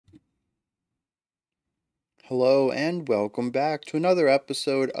Hello and welcome back to another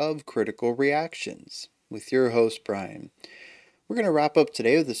episode of Critical Reactions with your host Bryan. We're going to wrap up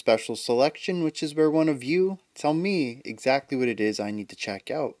today with a special selection, which is where one of you tell me exactly what it is I need to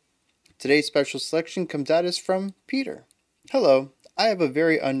check out. Today's special selection comes at us from Peter. Hello, I have a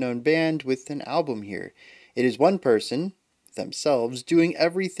very unknown band with an album here. It is one person, themselves, doing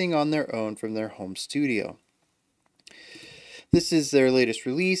everything on their own from their home studio. This is their latest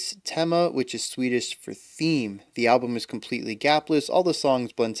release, Tema, which is Swedish for theme. The album is completely gapless, all the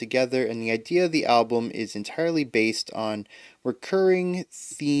songs blend together, and the idea of the album is entirely based on recurring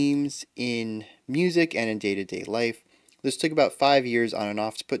themes in music and in day-to-day life. This took about 5 years on and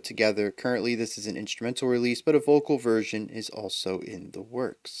off to put together. Currently, this is an instrumental release, but a vocal version is also in the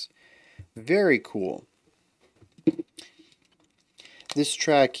works. Very cool. This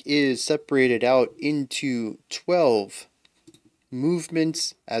track is separated out into 12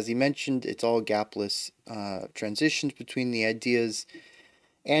 movements. As he mentioned, it's all gapless transitions between the ideas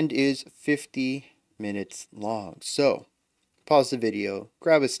and is 50 minutes long. So pause the video,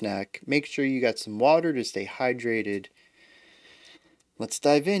 grab a snack, make sure you got some water to stay hydrated. Let's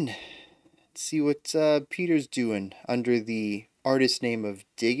dive in. See what Peter's doing under the artist name of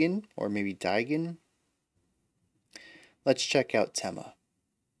Dygn, or maybe Dygn. Let's check out Tema.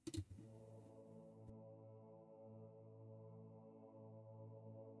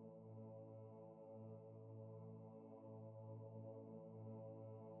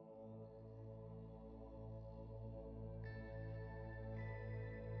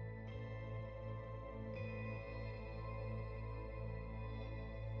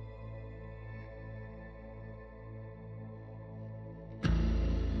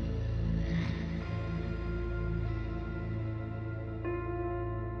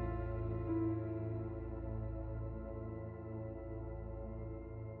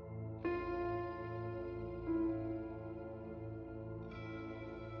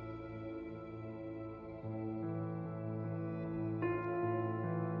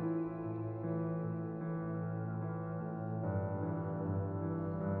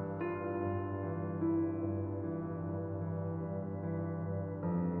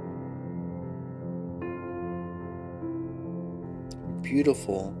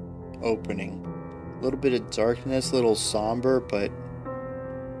 Beautiful opening. A little bit of darkness, a little somber, but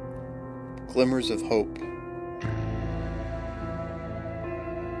glimmers of hope.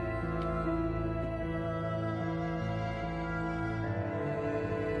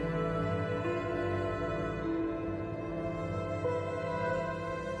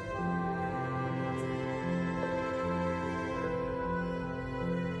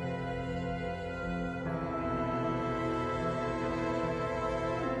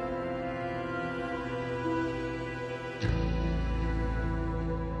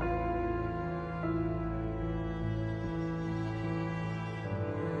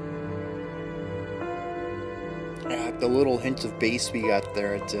 The little hint of bass we got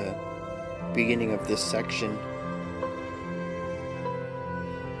there at the beginning of this section.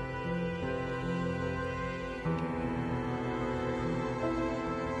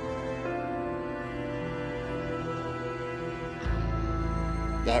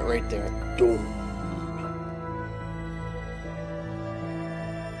 That right there. Boom.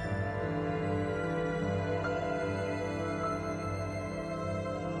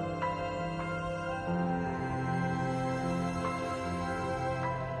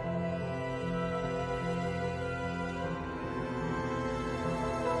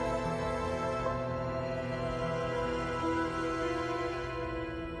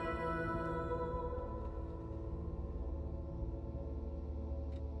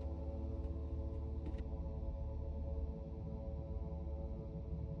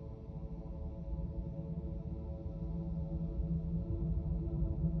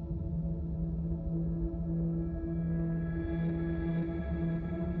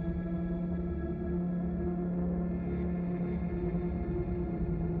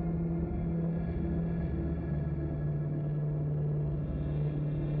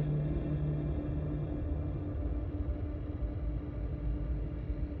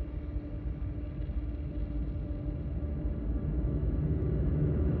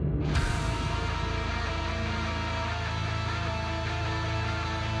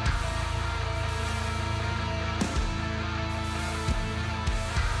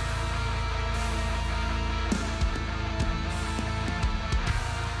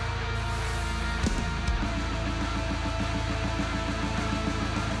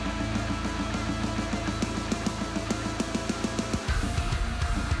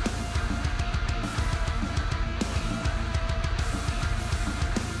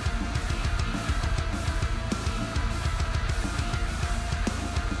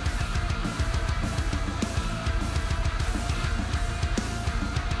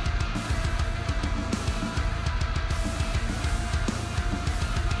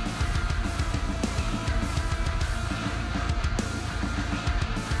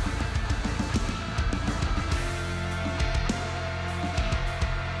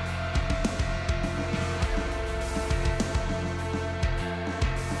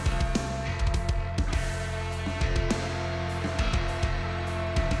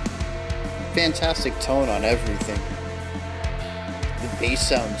 fantastic tone on everything. The bass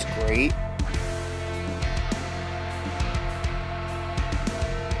sounds great.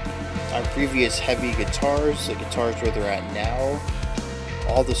 Our previous heavy guitars, the guitars where they're at now,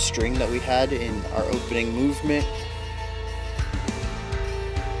 all the string that we had in our opening movement.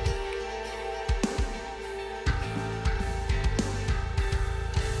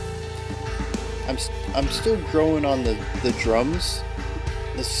 I'm still growing on the drums.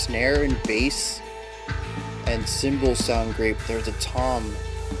 The snare and bass and cymbals sound great, but there's a tom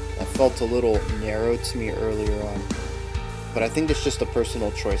that felt a little narrow to me earlier on. But I think it's just a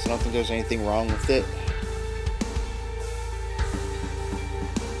personal choice. I don't think there's anything wrong with it.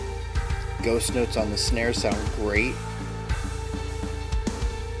 Ghost notes on the snare sound great.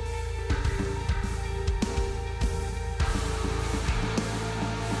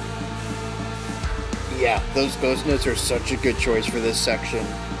 Yeah, those ghost notes are such a good choice for this section.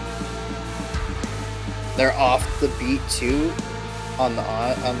 They're off the beat too, on the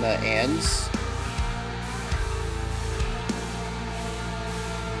ands.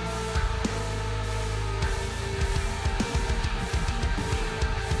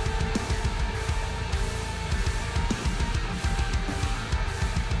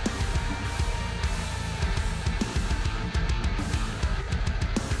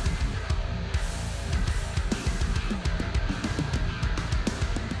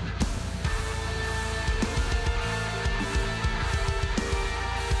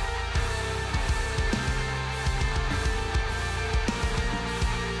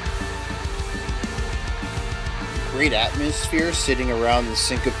 Great atmosphere sitting around the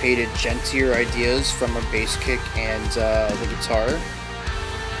syncopated, gentler ideas from our bass kick and the guitar.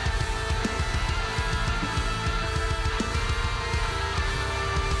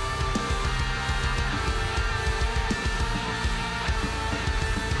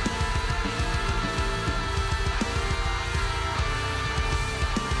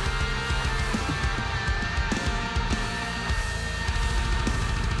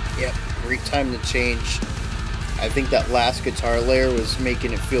 Yep, great time to change. I think that last guitar layer was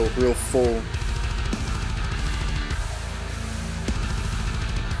making it feel real full.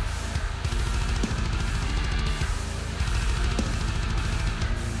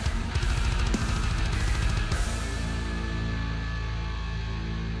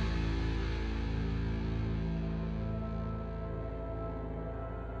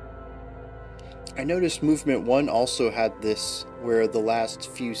 I noticed movement 1 also had this, where the last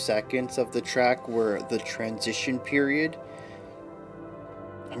few seconds of the track were the transition period.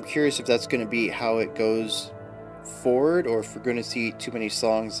 I'm curious if that's going to be how it goes forward, or if we're going to see too many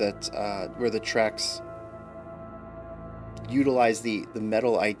songs that where the tracks utilize the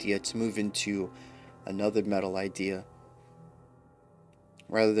metal idea to move into another metal idea,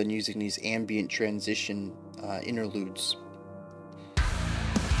 rather than using these ambient transition interludes.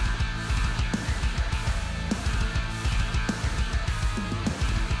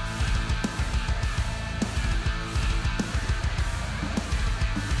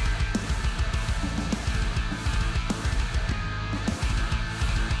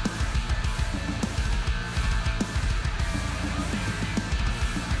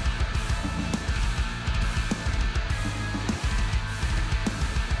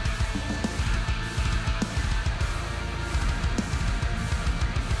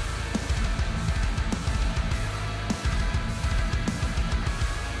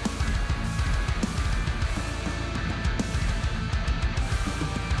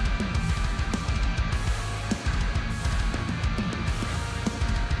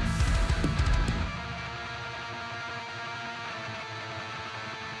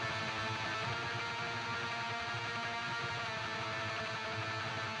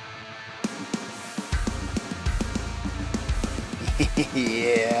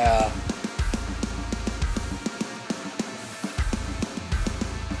 Yeah.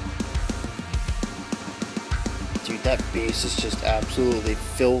 Dude, that bass is just absolutely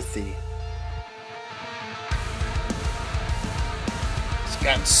filthy. It's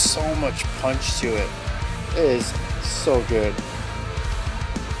got so much punch to it. It is so good.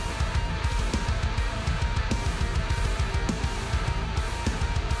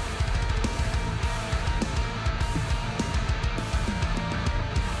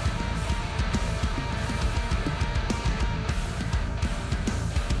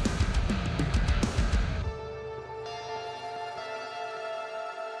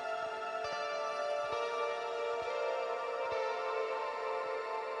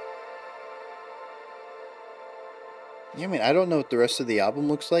 Yeah, I mean, I don't know what the rest of the album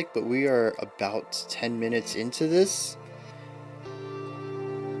looks like, but we are about 10 minutes into this.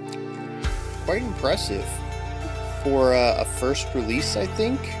 quite impressive for a first release, I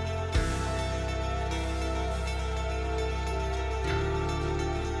think.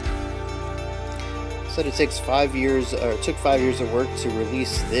 Said it takes 5 years, or it took 5 years of work to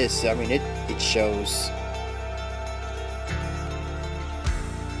release this. I mean, it shows.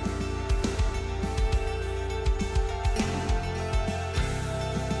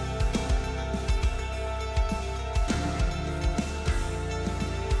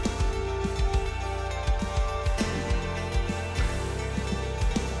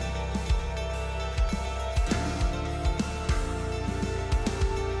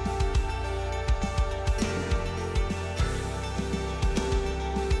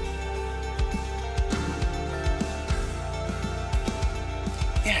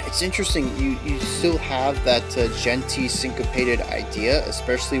 It's interesting, you still have that djenty syncopated idea,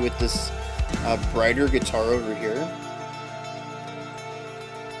 especially with this brighter guitar over here.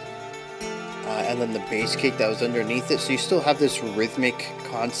 And then the bass kick that was underneath it, so you still have this rhythmic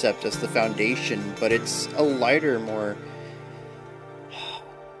concept as the foundation, but it's a lighter, more...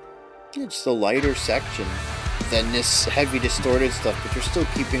 It's a lighter section than this heavy distorted stuff, but you're still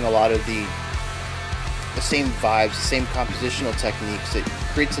keeping a lot of the same vibes, the same compositional techniques. It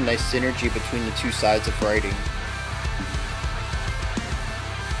creates a nice synergy between the two sides of writing.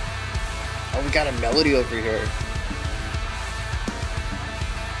 Oh, we got a melody over here.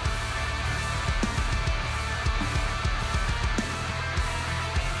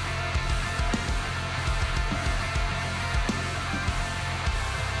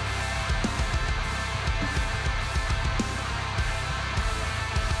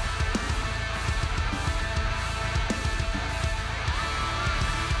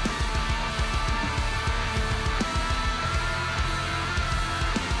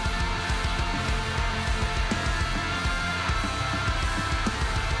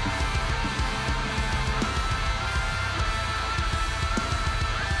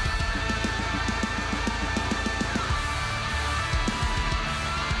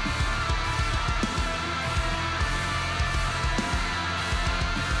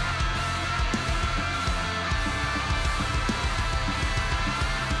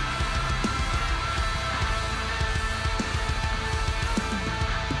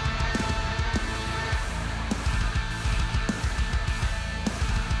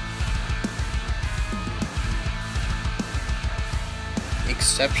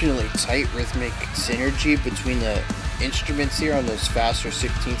 Exceptionally tight rhythmic synergy between the instruments here on those faster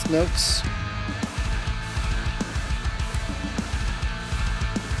 16th notes.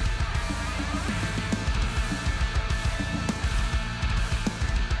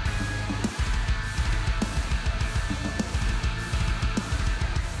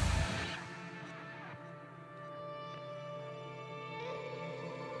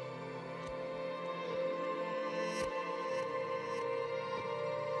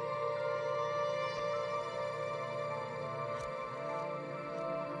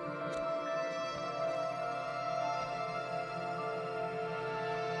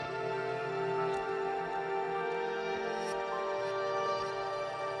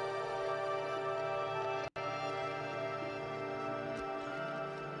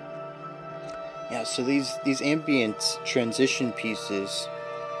 Yeah, so these ambient transition pieces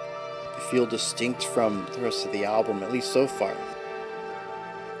feel distinct from the rest of the album, at least so far.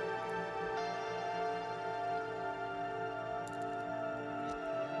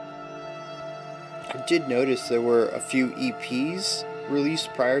 I did notice there were a few EPs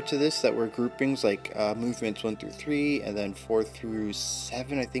released prior to this that were groupings like movements 1 through 3, and then 4 through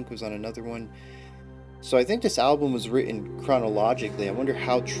 7 I think was on another one. So I think this album was written chronologically. I wonder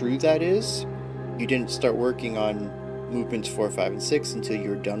how true that is. You didn't start working on movements 4, 5, and 6 until you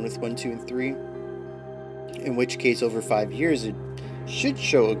were done with 1, 2, and 3. In which case, over 5 years, it should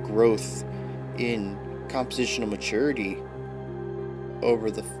show a growth in compositional maturity over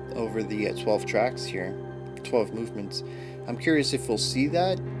the 12 tracks here, 12 movements. I'm curious if we'll see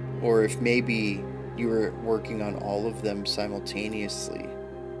that, or if maybe you were working on all of them simultaneously.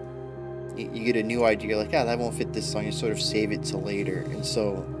 You get a new idea, like, that won't fit this song, you sort of save it till later, and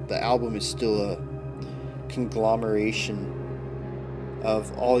so the album is still a conglomeration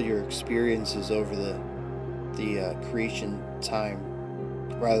of all your experiences over the creation time,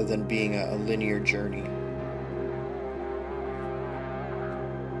 rather than being a linear journey.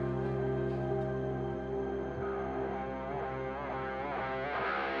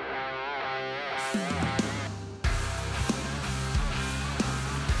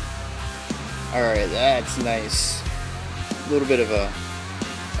 Alright, that's nice. A little bit of a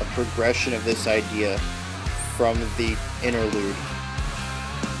progression of this idea from the interlude.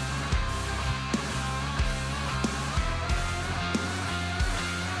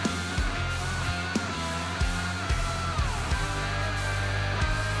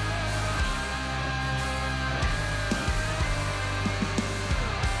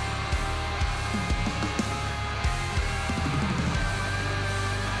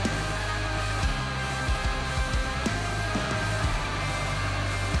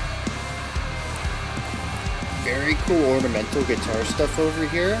 Very cool ornamental guitar stuff over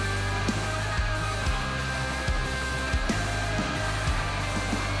here.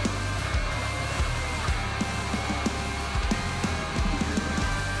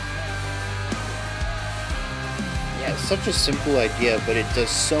 Yeah, it's such a simple idea, but it does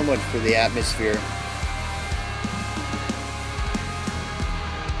so much for the atmosphere.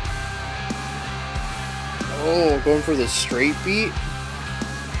 Oh, going for the straight beat.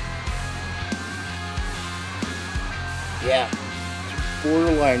 Yeah,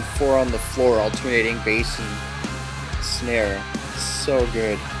 borderline 4 on the floor, alternating bass and snare. So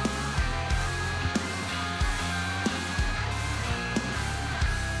good.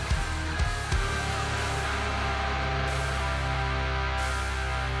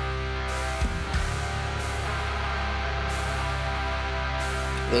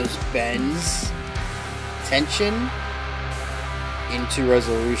 Those bends, tension into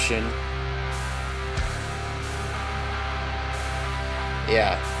resolution.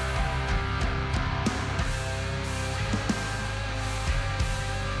 Yeah.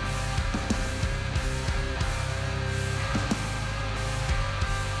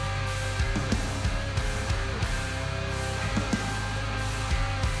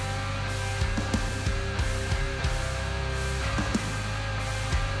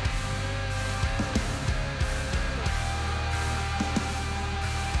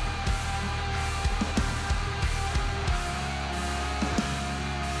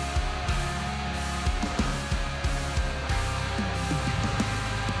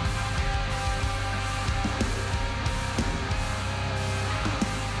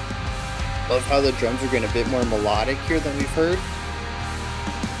 Love how the drums are getting a bit more melodic here than we've heard.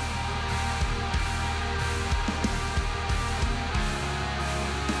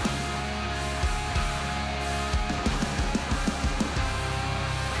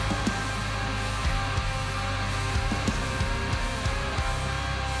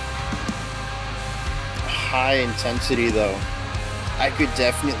 High intensity though. I could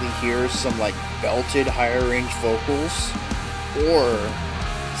definitely hear some like belted higher range vocals or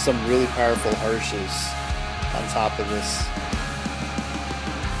some really powerful harshes on top of this.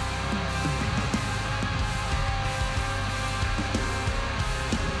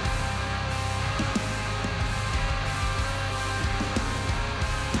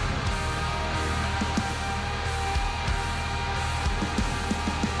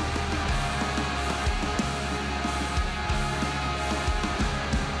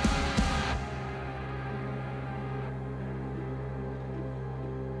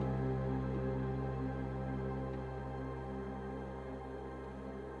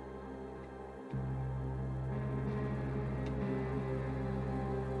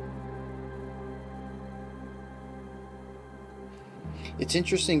 It's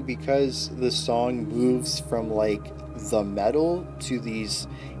interesting because the song moves from like the metal to these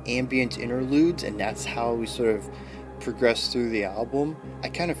ambient interludes, and that's how we sort of progress through the album. I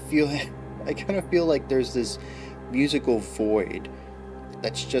kind of feel like there's this musical void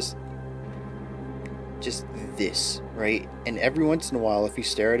that's just this, right? And every once in a while, if you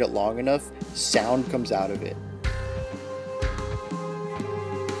stare at it long enough, sound comes out of it.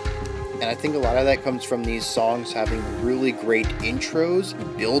 And I think a lot of that comes from these songs having really great intros,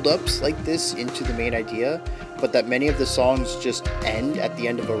 build-ups like this into the main idea, but that many of the songs just end at the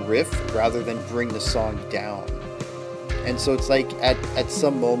end of a riff rather than bring the song down. And so it's like at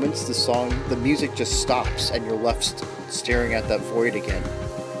some moments the music just stops and you're left staring at that void again.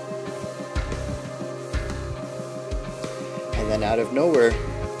 And then out of nowhere,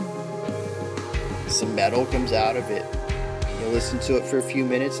 some metal comes out of it. You listen to it for a few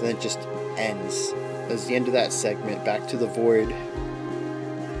minutes and then it just ends. That's the end of that segment. Back to the void.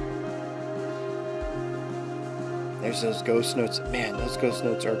 There's those ghost notes. Man, those ghost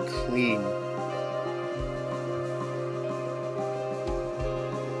notes are clean.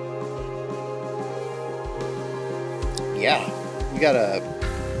 Yeah, we got a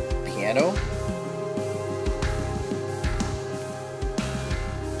piano.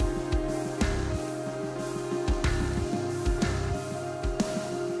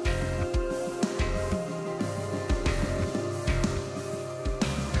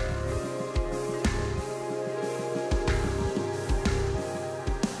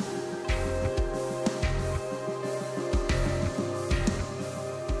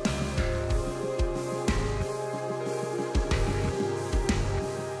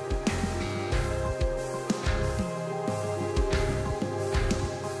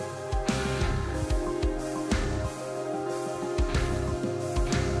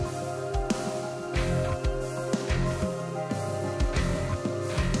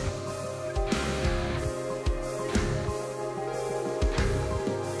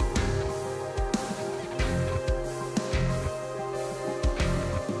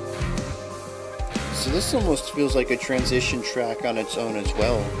 So this almost feels like a transition track on its own as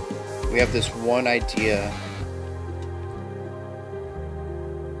well. We have this one idea.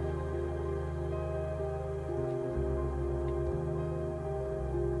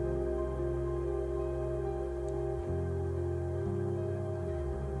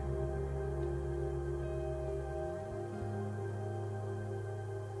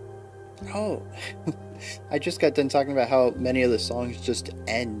 Oh, I just got done talking about how many of the songs just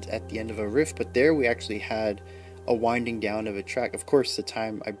end at the end of a riff, but there we actually had a winding down of a track. Of course, the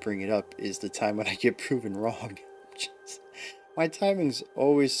time I bring it up is the time when I get proven wrong. My timing's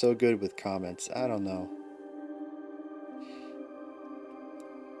always so good with comments. I don't know.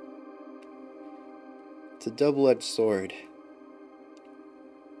 It's a double-edged sword.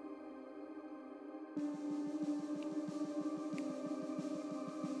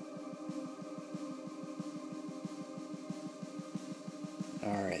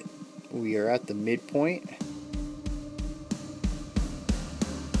 Alright, we are at the midpoint.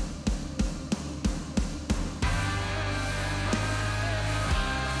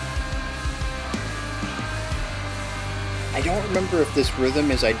 I don't remember if this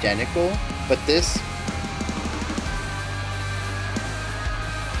rhythm is identical, but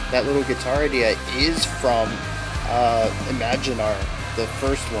that little guitar idea is from Imaginar, the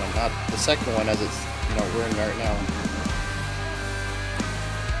first one, not the second one as it's, we're in right now.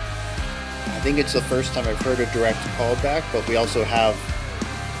 I think it's the first time I've heard a direct callback, but we also have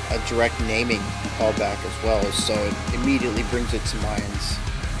a direct naming callback as well, so it immediately brings it to mind.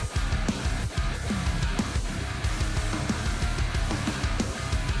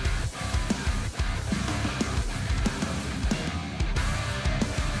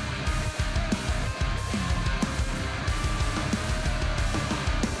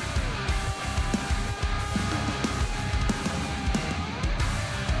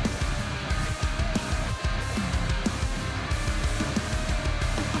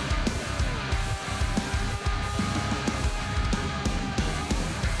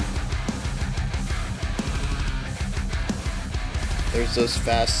 There's those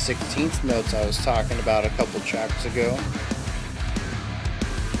fast 16th notes I was talking about a couple tracks ago.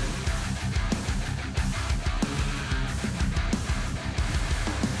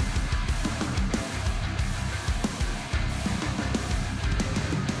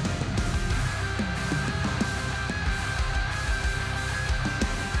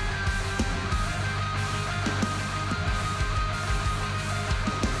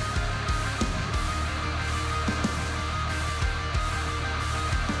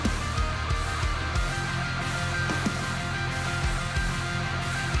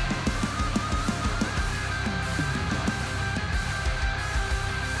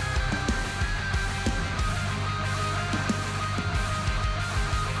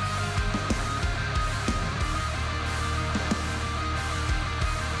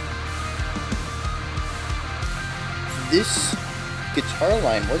 This guitar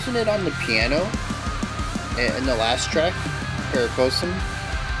line, wasn't it on the piano in the last track, Paracosum?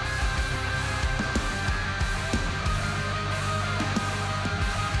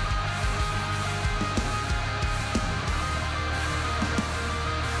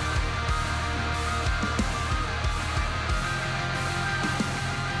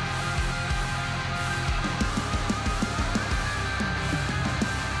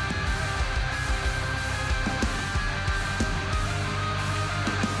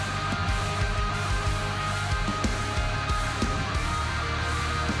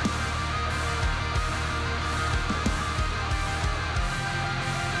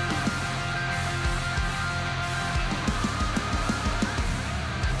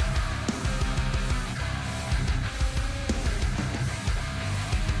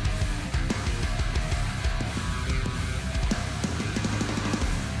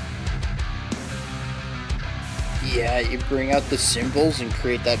 Yeah, you bring out the cymbals and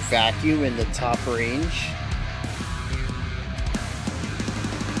create that vacuum in the top range.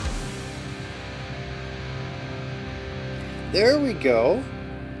 There we go.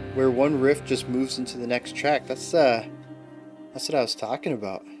 Where one riff just moves into the next track. That's what I was talking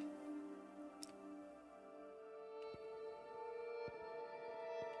about.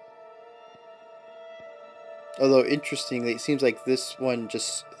 Although interestingly, it seems like this one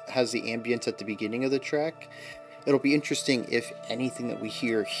just has the ambience at the beginning of the track. It'll be interesting if anything that we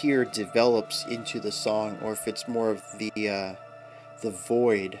hear here develops into the song, or if it's more of the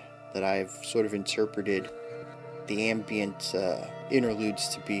void that I've sort of interpreted the ambient interludes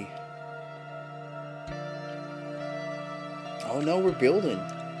to be. Oh no, we're building.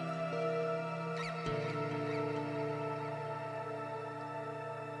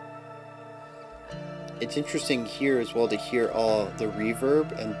 it's interesting here as well to hear all the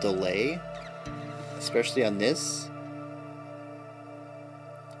reverb and delay, especially on this.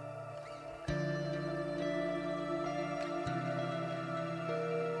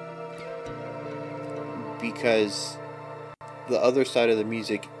 Because the other side of the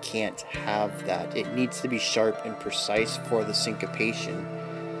music can't have that. It needs to be sharp and precise for the syncopation.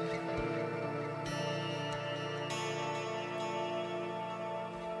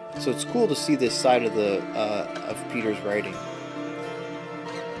 So it's cool to see this side of the of Peter's writing.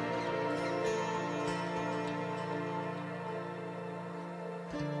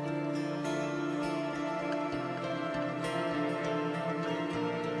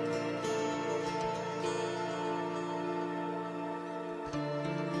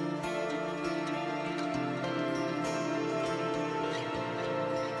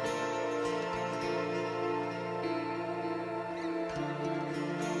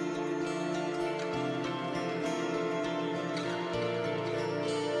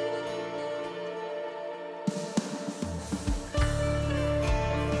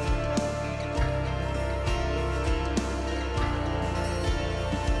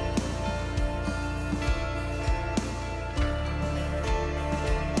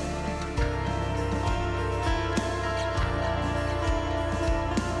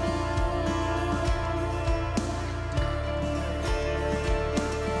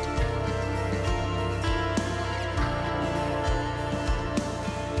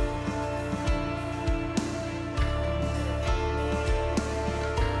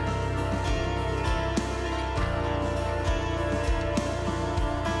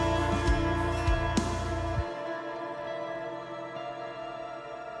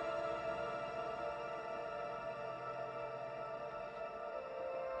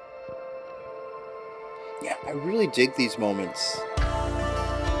 Yeah, I really dig these moments.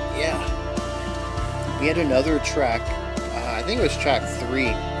 Yeah. We had another track, I think it was track 3,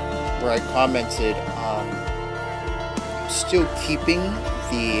 where I commented still keeping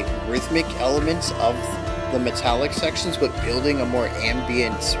the rhythmic elements of the metallic sections, but building a more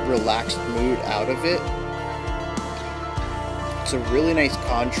ambient, relaxed mood out of it. It's a really nice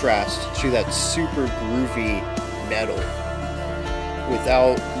contrast to that super groovy metal,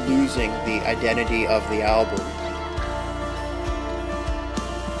 without losing the identity of the album.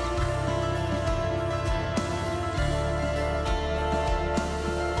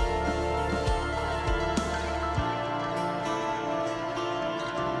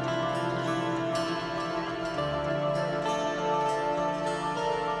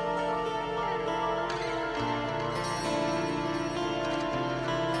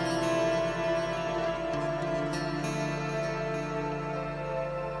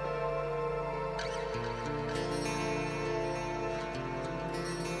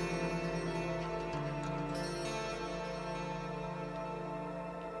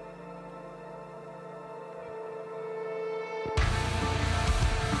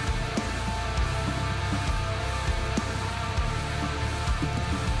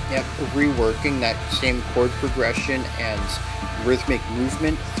 Yep, reworking that same chord progression and rhythmic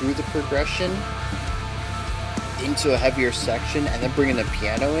movement through the progression into a heavier section, and then bringing the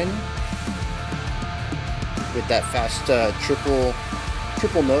piano in with that fast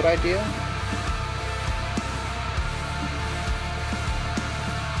triple note idea.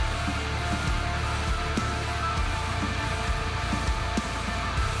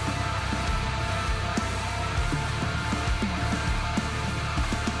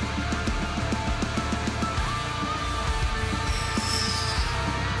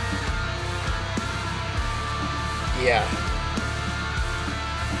 Yeah.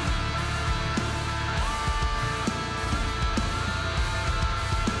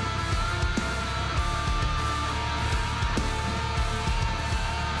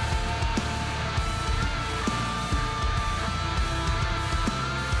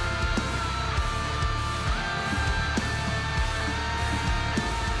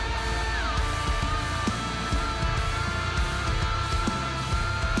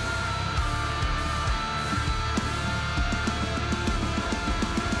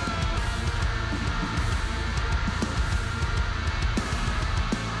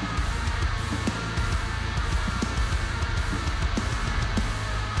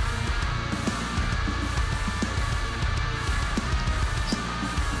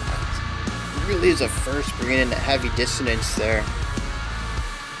 Really is a first, bringing in that heavy dissonance there.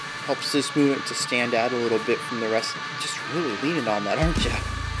 Helps this movement to stand out a little bit from the rest. Just really leaning on that, aren't you?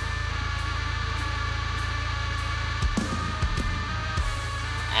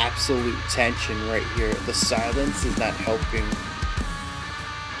 Absolute tension right here. The silence is not helping.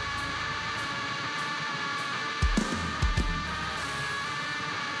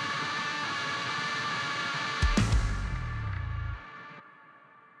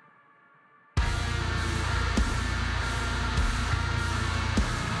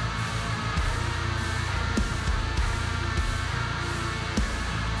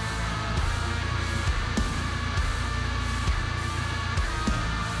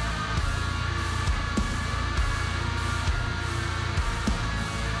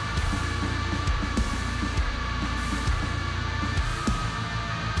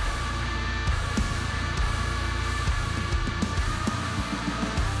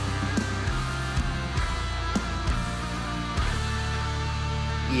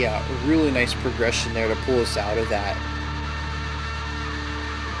 Yeah, a really nice progression there to pull us out of that.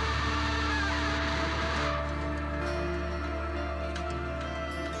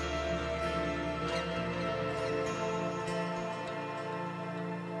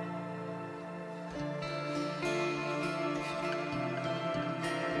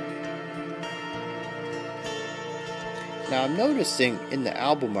 Now I'm noticing in the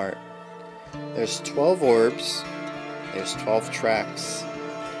album art, there's 12 orbs, there's 12 tracks,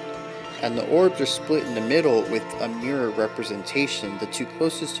 and the orbs are split in the middle with a mirror representation. The two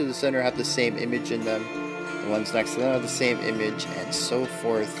closest to the center have the same image in them, the ones next to them have the same image, and so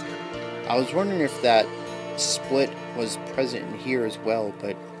forth. I was wondering if that split was present in here as well,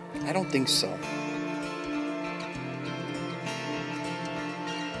 but I don't think so.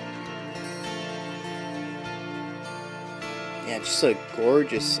 Yeah, just a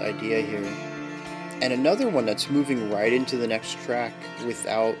gorgeous idea here. And another one that's moving right into the next track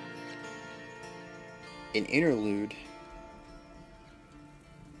without an interlude.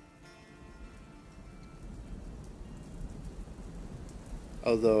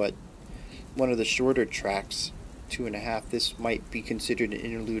 Although at one of the shorter tracks, 2.5, this might be considered an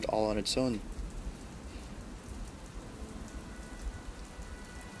interlude all on its own.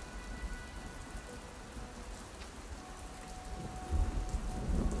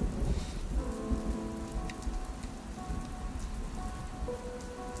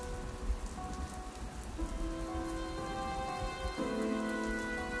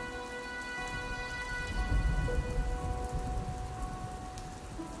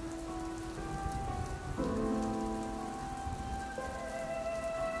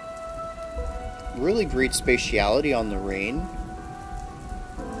 Really great spatiality on the rain.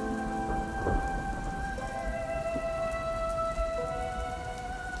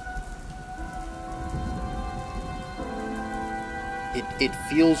 It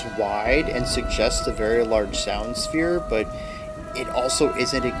feels wide and suggests a very large sound sphere, but it also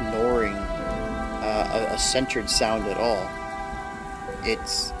isn't ignoring a centered sound at all.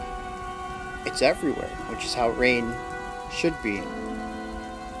 It's everywhere, which is how rain should be.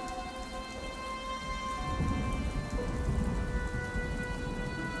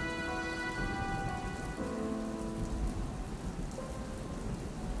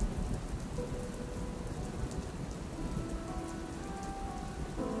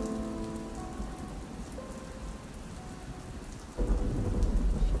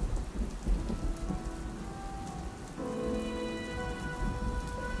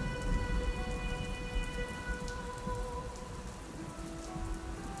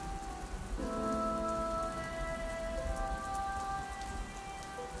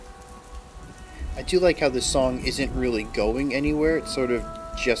 I do like how this song isn't really going anywhere, it sort of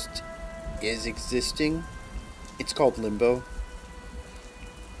just is existing. It's called Limbo.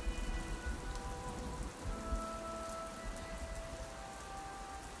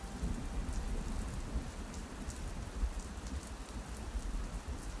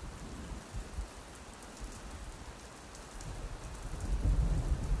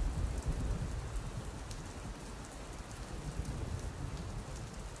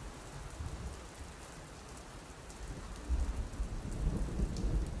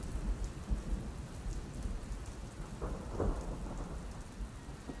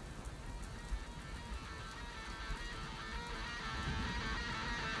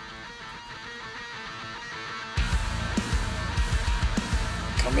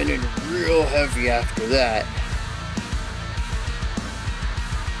 Coming in real heavy after that.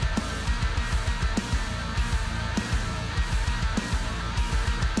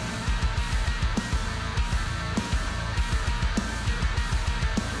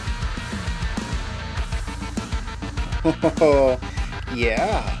 Oh,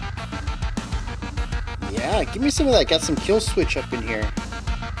 yeah. Yeah, give me some of that. Got some kill switch up in here.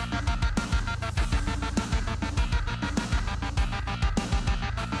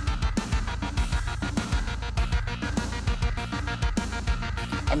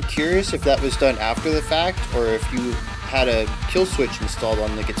 I'm curious if that was done after the fact, or if you had a kill switch installed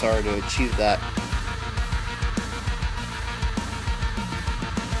on the guitar to achieve that.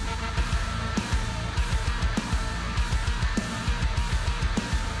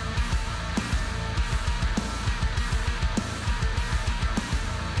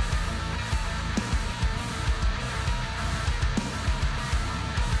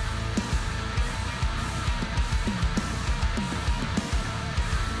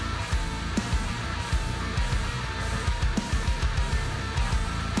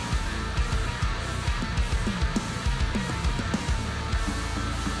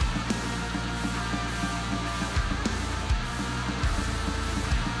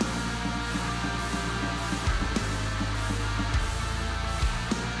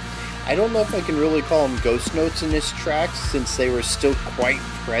 I don't know if I can really call them ghost notes in this track since they were still quite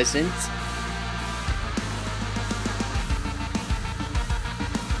present.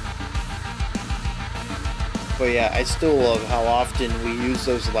 But yeah, I still love how often we use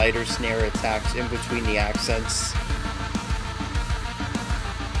those lighter snare attacks in between the accents.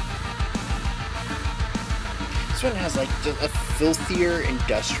 This one has like just a filthier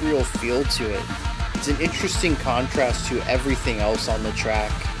industrial feel to it. It's an interesting contrast to everything else on the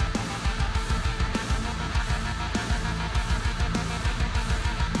track.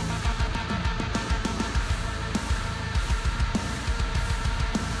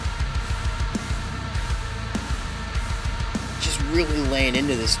 Just really laying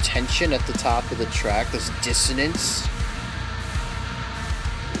into this tension at the top of the track, this dissonance.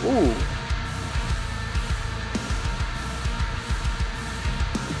 Ooh.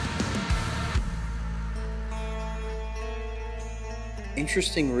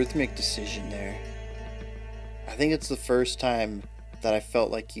 Interesting rhythmic decision there. I think it's the first time that I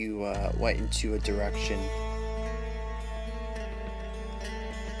felt like you went into a direction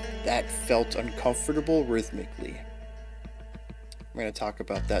that felt uncomfortable rhythmically. We're going to talk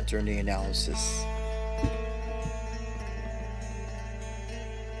about that during the analysis.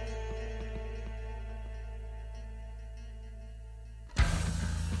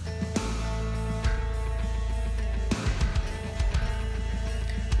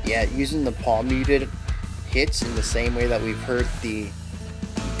 Yeah, using the palm muted hits in the same way that we've heard the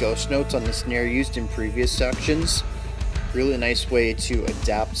ghost notes on the snare used in previous sections. Really nice way to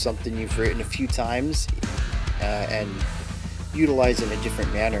adapt something you've written a few times and utilize in a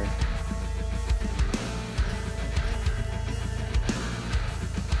different manner.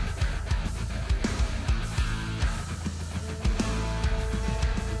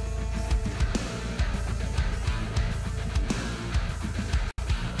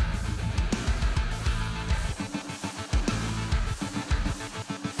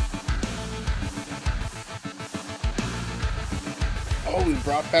 Oh, we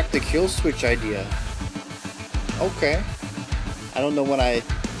brought back the kill switch idea. Okay. I don't know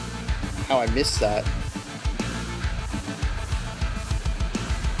how I missed that.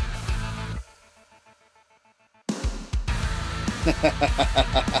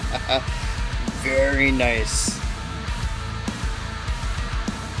 Very nice.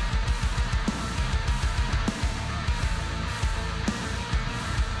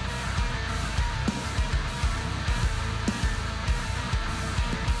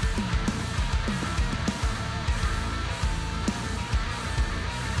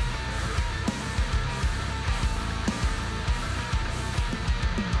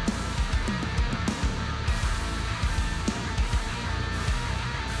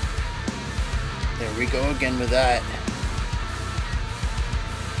 There we go again with that.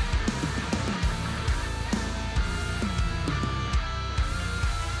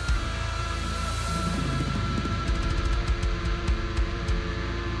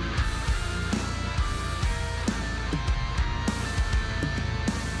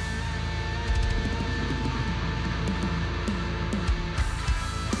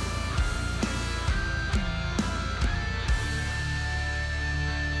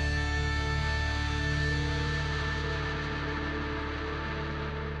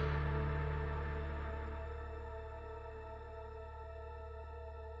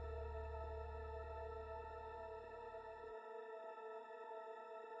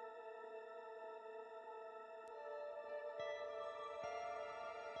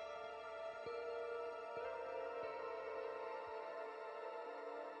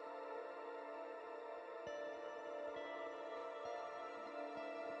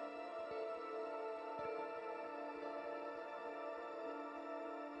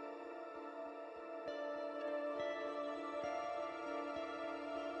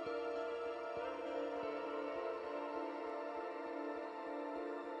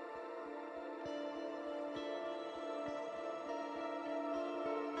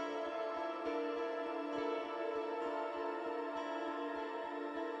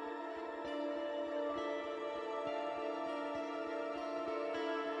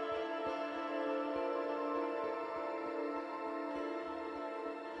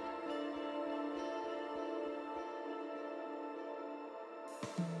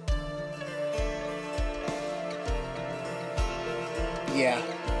 Yeah.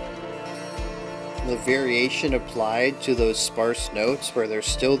 The variation applied to those sparse notes where there's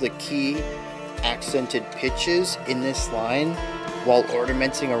still the key accented pitches in this line while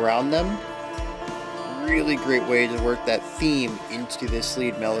ornamenting around them. Really great way to work that theme into this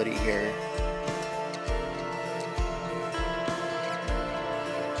lead melody here.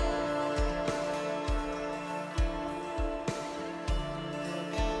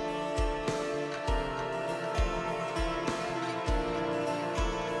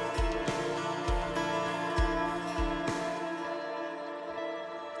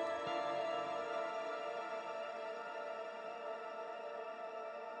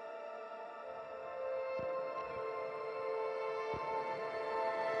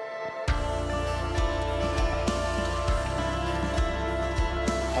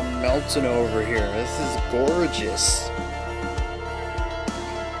 melting over here. This is gorgeous.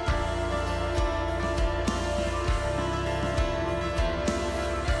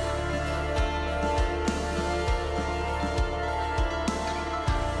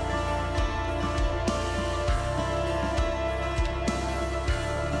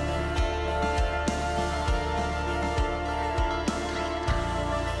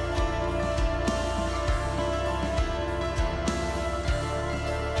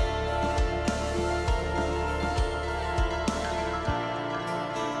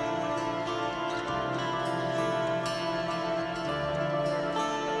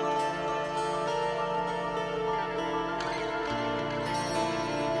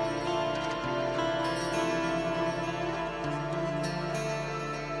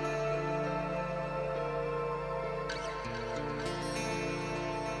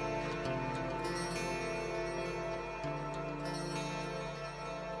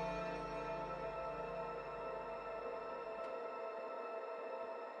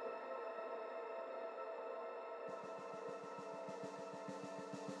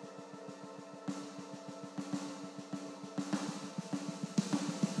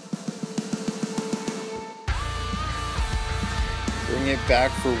 Bring it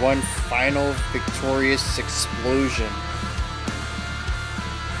back for one final victorious explosion.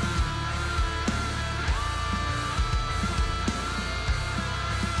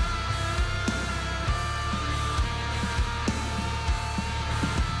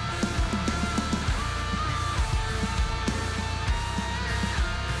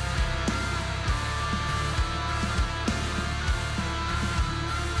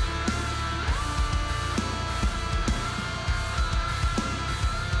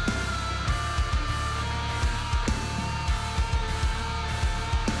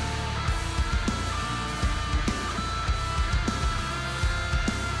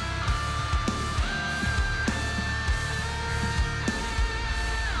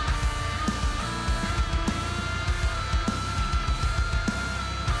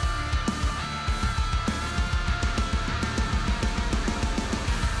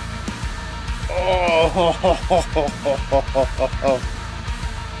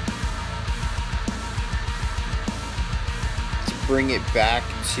 To bring it back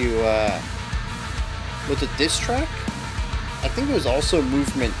to, was it this track? I think it was also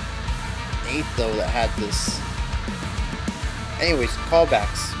Movement 8 though that had this. Anyways,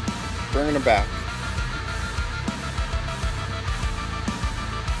 callbacks. Bringing it back.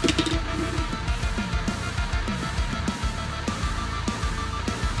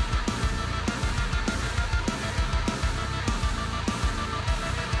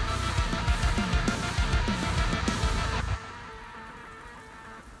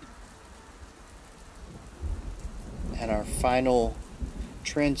 And our final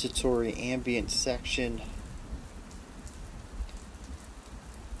transitory ambient section.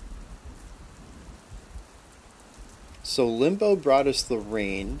 So Limbo brought us the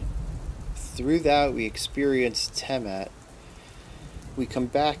rain. Through that we experienced Tema. We come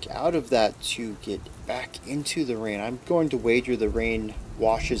back out of that to get back into the rain. I'm going to wager the rain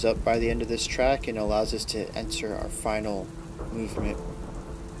washes up by the end of this track and allows us to enter our final movement.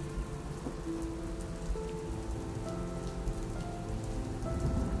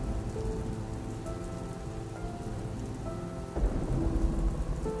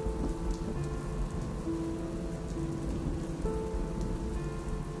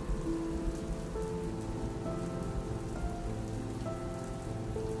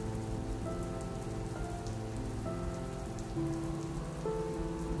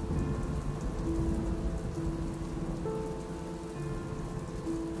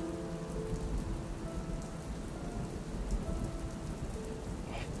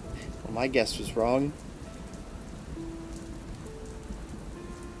 My guess was wrong.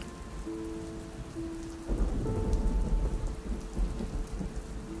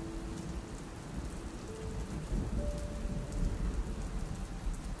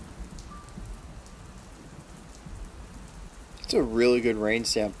 It's a really good rain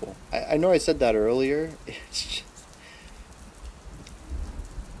sample. I know I said that earlier. It's just,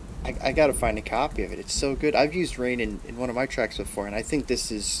 I gotta find a copy of it. It's so good. I've used rain in one of my tracks before, and I think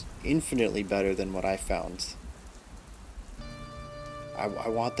this is infinitely better than what I found. I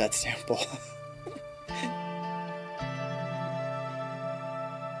want that sample.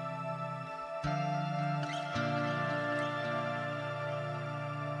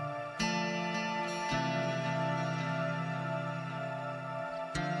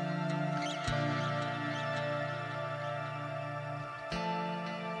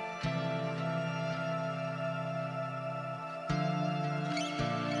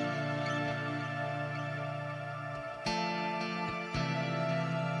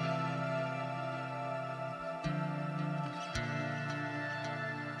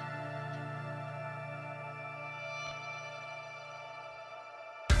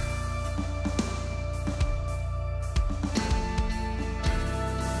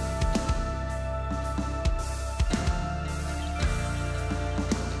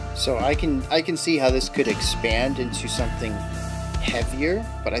 So I can see how this could expand into something heavier,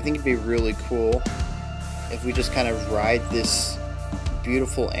 but I think it'd be really cool if we just kind of ride this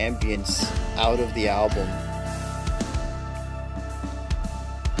beautiful ambience out of the album.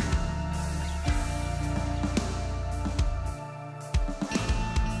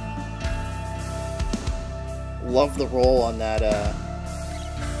 Love the roll on that,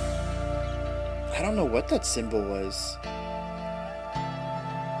 I don't know what that cymbal was.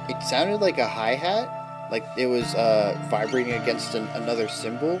 It sounded like a hi-hat, like it was vibrating against another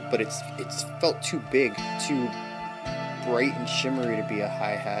cymbal, but it's felt too big, too bright and shimmery to be a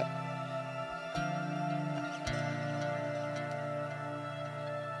hi-hat.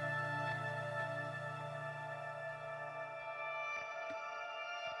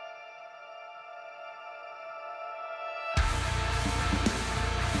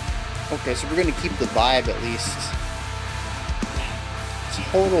 Okay, so we're going to keep the vibe at least.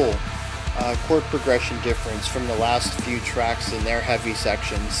 Total chord progression difference from the last few tracks in their heavy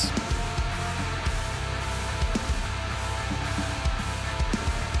sections.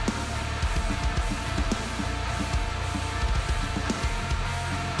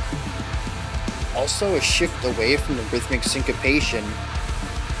 Also a shift away from the rhythmic syncopation.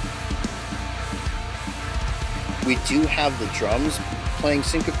 We do have the drums playing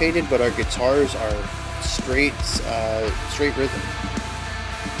syncopated, but our guitars are straight rhythm.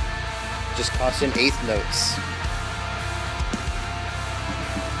 Just constant eighth notes.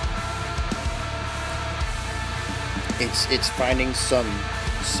 It's finding some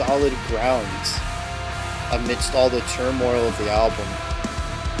solid ground amidst all the turmoil of the album.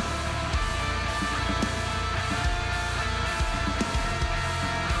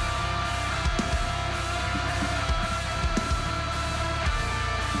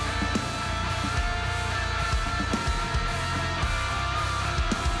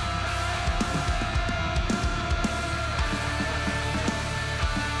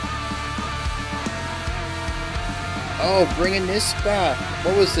 Oh, bringing this back.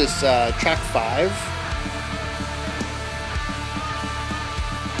 What was this, track 5?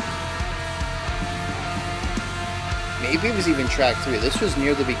 Maybe it was even track 3. This was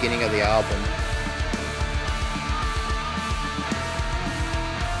near the beginning of the album.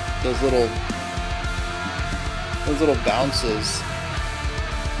 Those little bounces.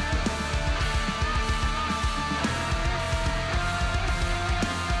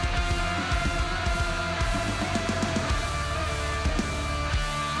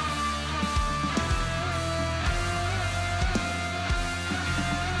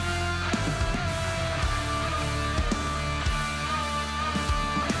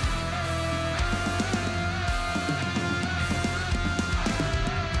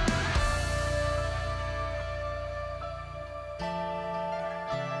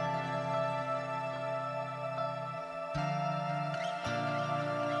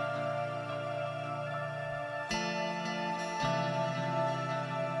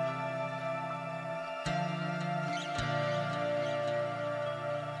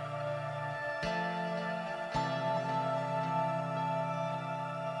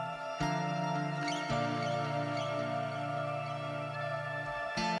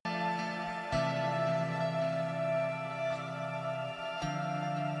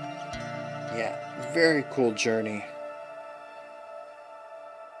 Yeah, very cool journey.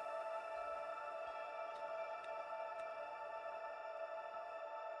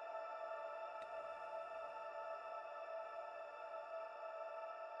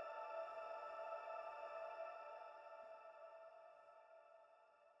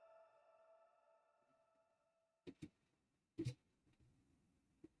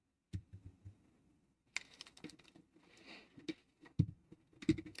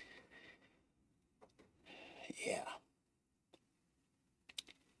 Yeah.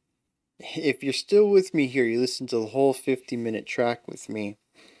 If you're still with me here, you listened to the whole 50-minute track with me.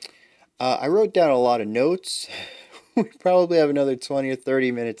 I wrote down a lot of notes. We probably have another 20 or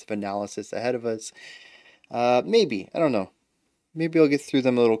 30 minutes of analysis ahead of us. Maybe, I don't know. Maybe I'll get through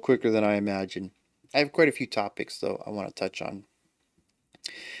them a little quicker than I imagine. I have quite a few topics, though, I want to touch on.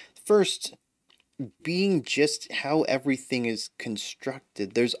 First, being just how everything is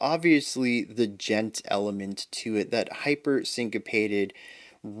constructed. There's obviously the djent element to it, that hyper syncopated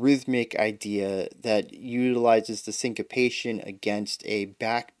rhythmic idea that utilizes the syncopation against a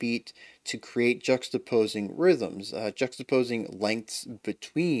backbeat to create juxtaposing rhythms, juxtaposing lengths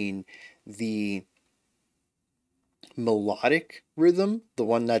between the melodic rhythm, the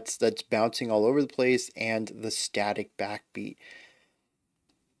one that's bouncing all over the place, and the static backbeat.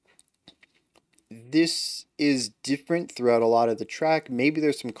 this is different throughout a lot of the track. Maybe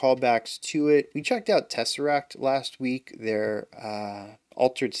there's some callbacks to it. We checked out Tesseract last week, their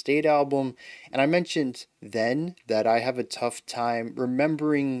Altered State album, and I mentioned then that I have a tough time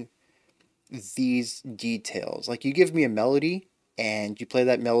remembering these details. Like, you give me a melody and you play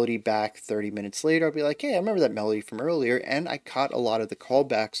that melody back 30 minutes later, I'll be like, hey, I remember that melody from earlier. And I caught a lot of the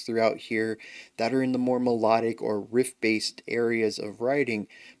callbacks throughout here that are in the more melodic or riff-based areas of writing.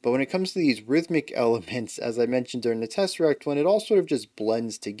 But when it comes to these rhythmic elements, as I mentioned during the Tesseract one, it all sort of just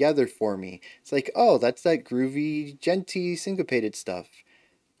blends together for me. It's like, oh, that's that groovy, djenty, syncopated stuff.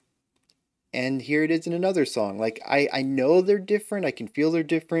 And here it is in another song. Like, I know they're different, I can feel they're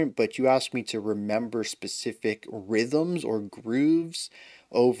different, but you ask me to remember specific rhythms or grooves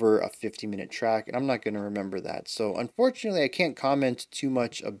over a 50-minute track, and I'm not going to remember that. So unfortunately, I can't comment too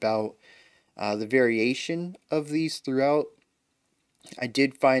much about the variation of these throughout. I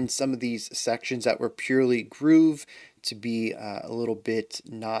did find some of these sections that were purely groove to be a little bit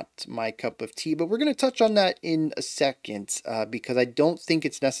not my cup of tea, but we're going to touch on that in a second because I don't think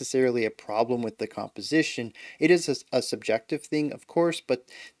it's necessarily a problem with the composition. It is a subjective thing, of course, but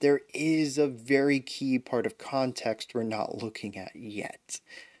there is a very key part of context we're not looking at yet.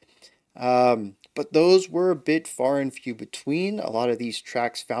 But those were a bit far and few between. A lot of these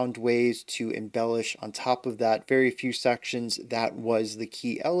tracks found ways to embellish on top of that. Very few sections, that was the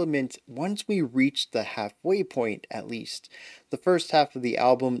key element once we reached the halfway point, at least. The first half of the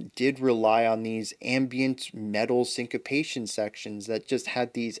album did rely on these ambient metal syncopation sections that just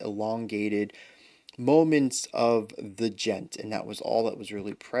had these elongated moments of the djent, and that was all that was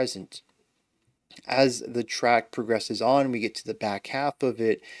really present. As the track progresses on, we get to the back half of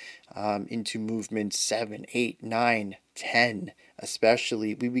it, into movements 7, 8, 9, 10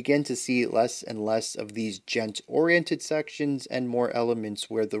 especially, we begin to see less and less of these djent-oriented sections and more elements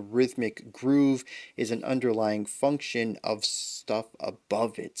where the rhythmic groove is an underlying function of stuff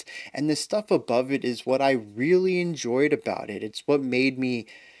above it. And the stuff above it is what I really enjoyed about it. It's what made me,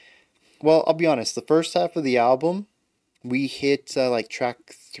 well, I'll be honest, the first half of the album, we hit like track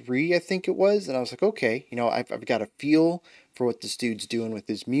 3, I think it was, and I was like, okay, I've got a feel for what this dude's doing with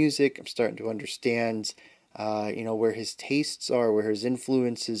his music. I'm starting to understand, where his tastes are, where his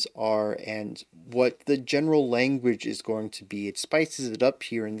influences are, and what the general language is going to be. It spices it up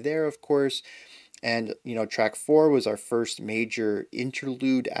here and there, of course, and, track 4 was our first major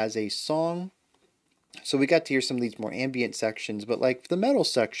interlude as a song. So we got to hear some of these more ambient sections, but like the metal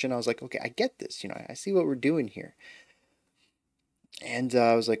section, I was like, okay, I get this, I see what we're doing here. And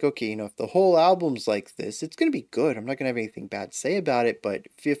I was like, okay, if the whole album's like this, it's going to be good. I'm not going to have anything bad to say about it, but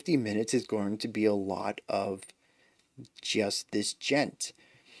 50 minutes is going to be a lot of just this djent.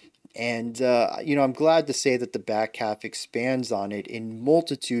 And, I'm glad to say that the back half expands on it in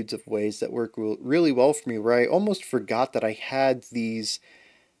multitudes of ways that work really well for me, where I almost forgot that I had these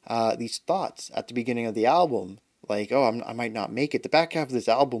thoughts at the beginning of the album. Like, oh, I might not make it. The back half of this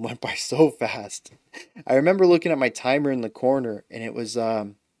album went by so fast. I remember looking at my timer in the corner, and it was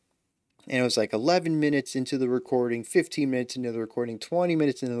like 11 minutes into the recording, 15 minutes into the recording, 20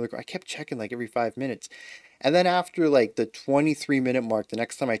 minutes into the recording. I kept checking like every 5 minutes. And then after like the 23-minute mark, the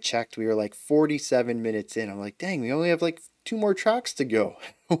next time I checked, we were like 47 minutes in. I'm like, dang, we only have like 2 more tracks to go.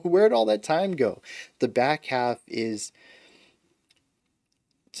 Where'd all that time go? The back half is,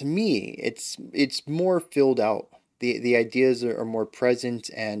 to me, it's more filled out. The ideas are more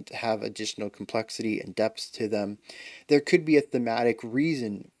present and have additional complexity and depth to them. There could be a thematic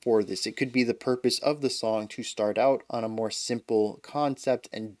reason for this. It could be the purpose of the song to start out on a more simple concept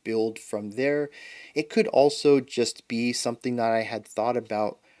and build from there. It could also just be something that I had thought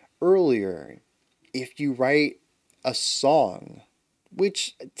about earlier. If you write a song,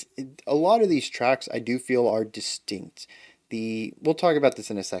 which a lot of these tracks I do feel are distinct. We'll talk about this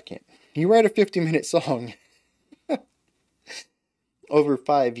in a second. You write a 50-minute song over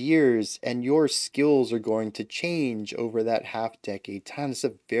 5 years, and your skills are going to change over that half-decade time. It's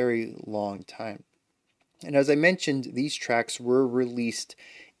a very long time. And as I mentioned, these tracks were released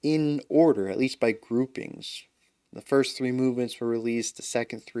in order, at least by groupings. The first 3 movements were released, the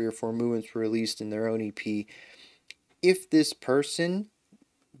second 3 or 4 movements were released in their own EP. If this person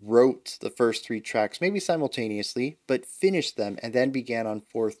wrote the first 3 tracks, maybe simultaneously, but finished them and then began on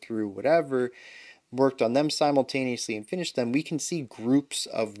 4 through whatever, worked on them simultaneously and finished them, we can see groups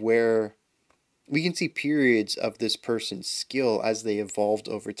of where we can see periods of this person's skill as they evolved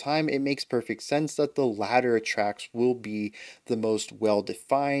over time. It makes perfect sense that the latter tracks will be the most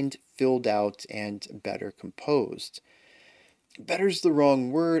well-defined, filled out, and better composed. Better's the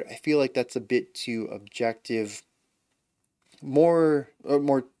wrong word. I feel like that's a bit too objective. more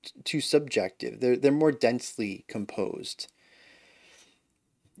too subjective. They're more densely composed.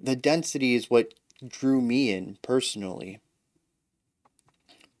 The density is what drew me in personally.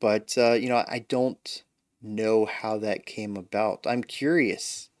 But I don't know how that came about. I'm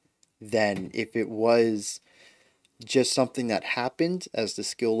curious then if it was just something that happened as the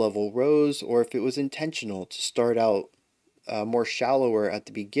skill level rose, or if it was intentional to start out more shallower at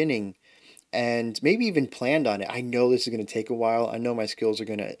the beginning and maybe even planned on it. I know this is going to take a while. I know my skills are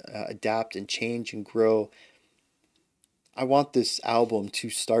going to adapt and change and grow. I want this album to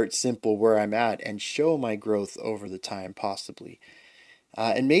start simple where I'm at and show my growth over the time, possibly.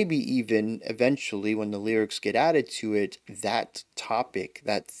 And maybe even eventually, when the lyrics get added to it, that topic,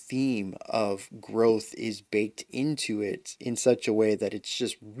 that theme of growth is baked into it in such a way that it's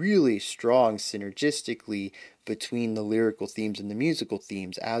just really strong synergistically between the lyrical themes and the musical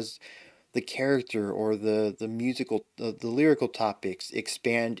themes as the character or the lyrical topics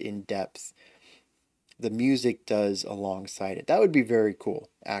expand in depth. The music does alongside it. That would be very cool,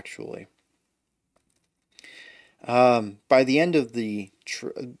 actually. By the end of the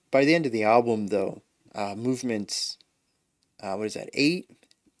album, though, movements, what is that, 8,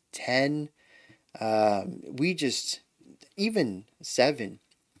 10, we just, even 7,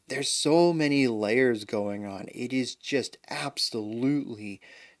 there's so many layers going on. It is just absolutely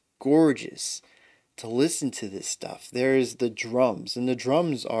gorgeous to listen to this stuff. There's the drums, and the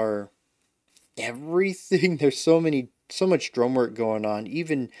drums are everything. There's so much drum work going on.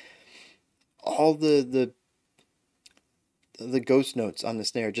 Even all the ghost notes on the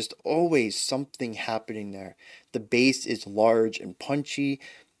snare, just always something happening there. The bass is large and punchy.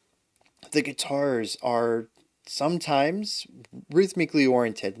 The guitars are sometimes rhythmically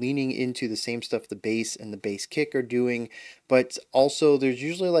oriented, leaning into the same stuff the bass and the bass kick are doing, but also there's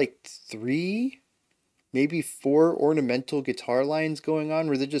usually like 3, maybe 4 ornamental guitar lines going on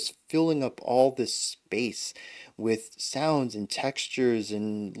where they're just filling up all this space with sounds and textures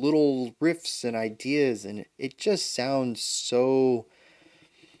and little riffs and ideas, and it just sounds so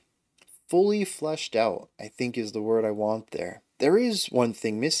fully fleshed out, I think is the word I want there. There is one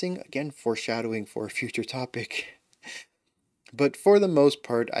thing missing, again, foreshadowing for a future topic. But for the most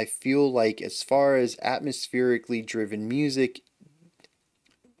part, I feel like as far as atmospherically driven music,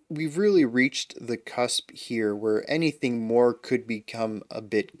 we've really reached the cusp here where anything more could become a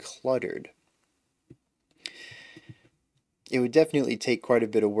bit cluttered. It would definitely take quite a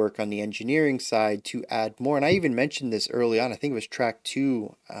bit of work on the engineering side to add more. And I even mentioned this early on. I think it was track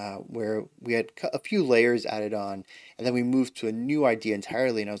 2, where we had a few layers added on, and then we moved to a new idea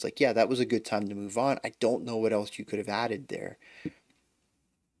entirely. And I was like, yeah, that was a good time to move on. I don't know what else you could have added there.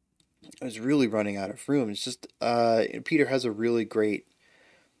 I was really running out of room. It's just, Peter has a really great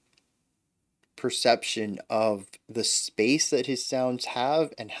perception of the space that his sounds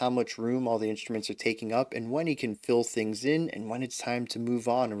have and how much room all the instruments are taking up and when he can fill things in and when it's time to move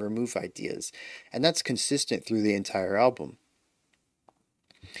on and remove ideas. And that's consistent through the entire album.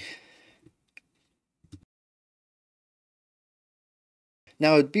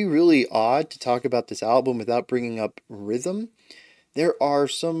 Now, it'd be really odd to talk about this album without bringing up rhythm. There are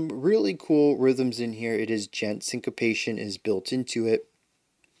some really cool rhythms in here. It is gent syncopation is built into it.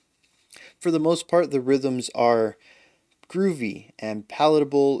 For the most part, the rhythms are groovy and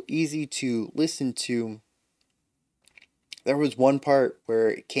palatable, easy to listen to. There was one part where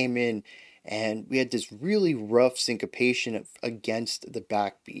it came in and we had this really rough syncopation against the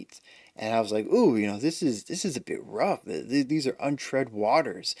backbeat. And I was like, ooh, this is a bit rough. These are untread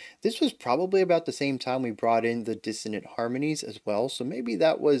waters. This was probably about the same time we brought in the dissonant harmonies as well. So maybe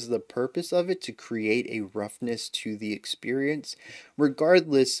that was the purpose of it, to create a roughness to the experience.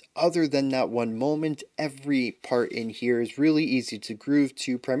 Regardless, other than that one moment, every part in here is really easy to groove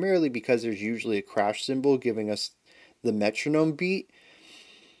to, primarily because there's usually a crash cymbal giving us the metronome beat.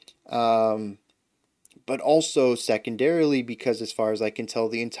 But also secondarily because, as far as I can tell,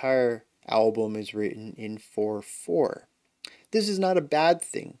 the entire album is written in 4/4. This is not a bad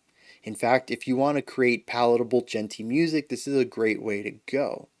thing. In fact, if you want to create palatable, genty music, this is a great way to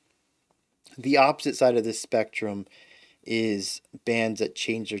go. The opposite side of this spectrum is bands that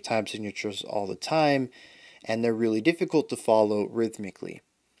change their time signatures all the time, and they're really difficult to follow rhythmically.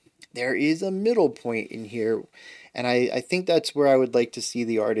 There is a middle point in here, and I think that's where I would like to see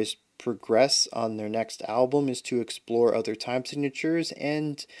the artist progress on their next album, is to explore other time signatures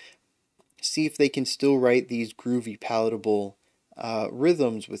and see if they can still write these groovy, palatable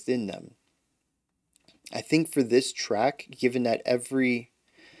rhythms within them. I think for this track, given that every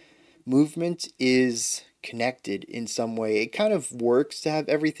movement is connected in some way, it kind of works to have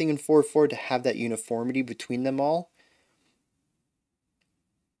everything in 4/4 to have that uniformity between them all.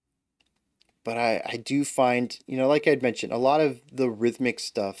 But I do find, like I'd mentioned, a lot of the rhythmic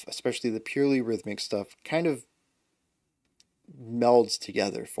stuff, especially the purely rhythmic stuff, kind of melds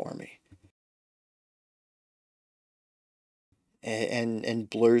together for me. And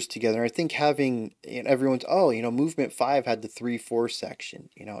blurs together. I think having, everyone's, movement 5 had the 3/4 section.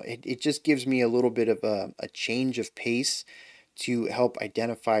 It just gives me a little bit of a change of pace to help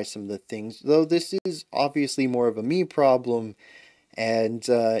identify some of the things. Though this is obviously more of a me problem, and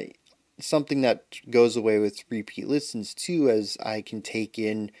something that goes away with repeat listens too, as I can take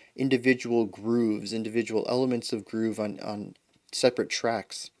in individual grooves, individual elements of groove on separate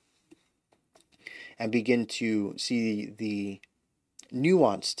tracks, and begin to see the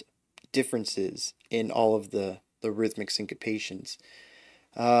nuanced differences in all of the rhythmic syncopations.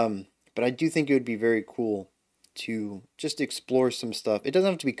 But I do think it would be very cool to just explore some stuff. It doesn't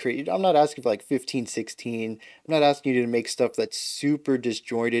have to be creative. I'm not asking for like 15/16. I'm not asking you to make stuff that's super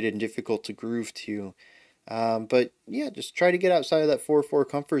disjointed and difficult to groove to. But yeah, just try to get outside of that 4/4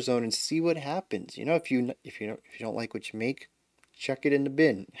 comfort zone and see what happens. If you don't like what you make, chuck it in the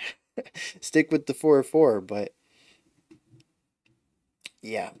bin. Stick with the 4/4, but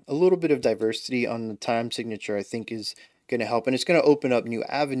yeah, a little bit of diversity on the time signature I think is going to help, and it's going to open up new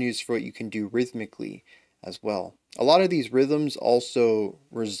avenues for what you can do rhythmically as well. A lot of these rhythms also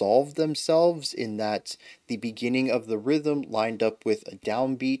resolve themselves in that the beginning of the rhythm lined up with a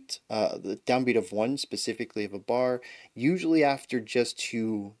downbeat, the downbeat of one, specifically of a bar, usually after just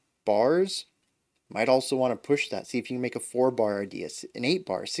 2 bars. Might also want to push that. See if you can make a 4-bar idea, an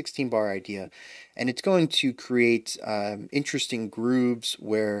 8-bar, 16-bar idea. And it's going to create interesting grooves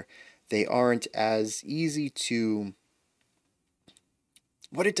where they aren't as easy to.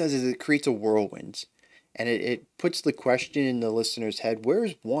 What it does is it creates a whirlwind. And it puts the question in the listener's head,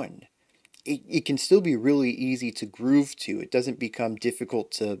 where's one? It can still be really easy to groove to. It doesn't become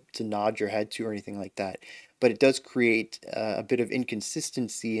difficult to nod your head to or anything like that. But it does create a bit of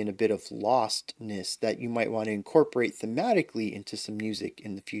inconsistency and a bit of lostness that you might want to incorporate thematically into some music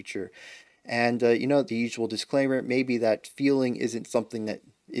in the future. And, the usual disclaimer, maybe that feeling isn't something that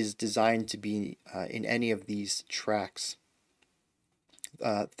is designed to be in any of these tracks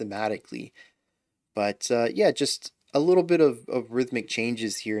thematically. But yeah, just a little bit of rhythmic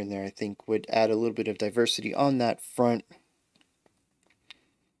changes here and there, I think, would add a little bit of diversity on that front.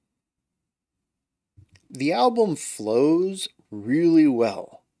 The album flows really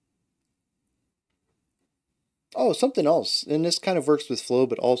well. Oh, something else, and this kind of works with flow,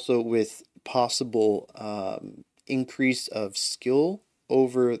 but also with possible increase of skill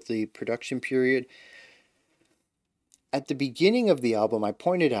over the production period. At the beginning of the album, I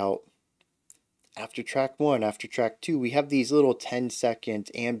pointed out after track 1, after track 2, we have these little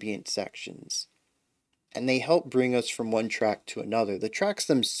 10-second ambient sections. And they help bring us from one track to another. The tracks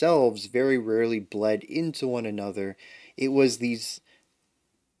themselves very rarely bled into one another. It was these,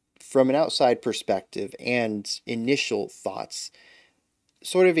 from an outside perspective and initial thoughts,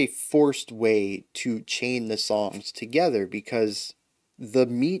 sort of a forced way to chain the songs together, because the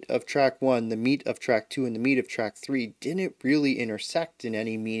meat of track 1, the meat of track 2, and the meat of track 3 didn't really intersect in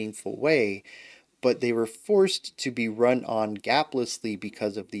any meaningful way, but they were forced to be run on gaplessly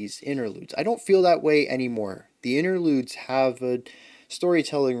because of these interludes. I don't feel that way anymore. The interludes have a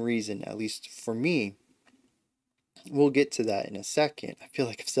storytelling reason, at least for me. We'll get to that in a second. I feel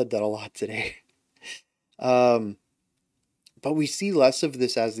like I've said that a lot today. But we see less of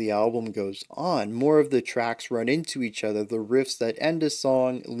this as the album goes on. More of the tracks run into each other. The riffs that end a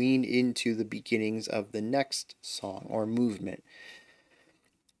song lean into the beginnings of the next song or movement.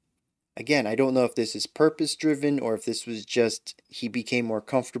 Again, I don't know if this is purpose driven or if this was just he became more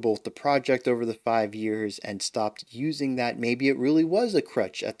comfortable with the project over the 5 years and stopped using that. Maybe it really was a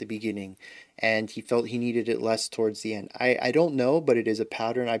crutch at the beginning and he felt he needed it less towards the end. I don't know, but it is a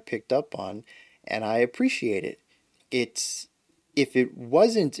pattern I picked up on and I appreciate it. If it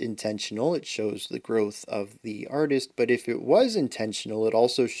wasn't intentional, it shows the growth of the artist, but if it was intentional, it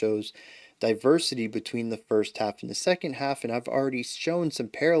also shows diversity between the first half and the second half, and I've already shown some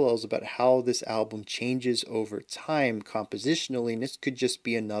parallels about how this album changes over time compositionally, and this could just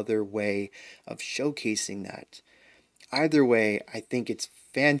be another way of showcasing that. Either way, I think it's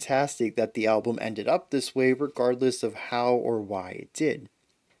fantastic that the album ended up this way, regardless of how or why it did.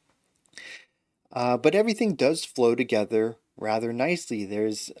 But everything does flow together rather nicely.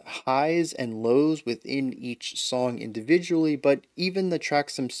 There's highs and lows within each song individually, but even the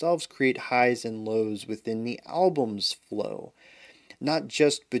tracks themselves create highs and lows within the album's flow. Not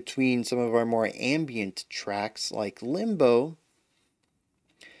just between some of our more ambient tracks like Limbo,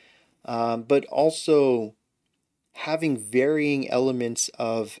 but also having varying elements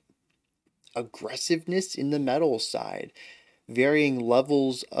of aggressiveness in the metal side, varying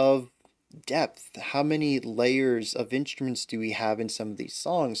levels of depth. How many layers of instruments do we have in some of these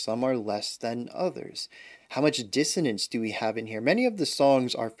songs? Some are less than others. How much dissonance do we have in here? Many of the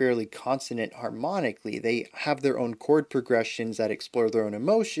songs are fairly consonant harmonically. They have their own chord progressions that explore their own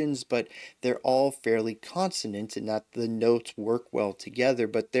emotions, but they're all fairly consonant in that the notes work well together.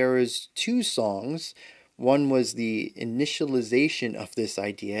 But there is two songs. One was the initialization of this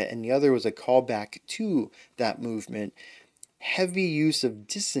idea, and the other was a callback to that movement. Heavy use of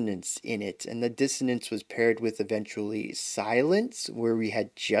dissonance in it, and the dissonance was paired with eventually silence, where we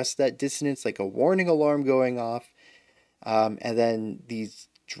had just that dissonance, like a warning alarm going off, and then these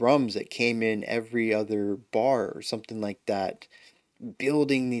drums that came in every other bar or something like that,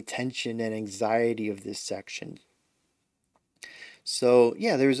 building the tension and anxiety of this section. So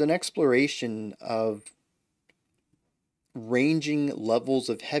yeah, there's an exploration of ranging levels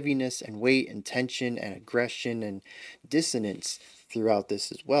of heaviness and weight and tension and aggression and dissonance throughout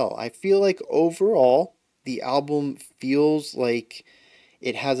this as well. I feel like overall, the album feels like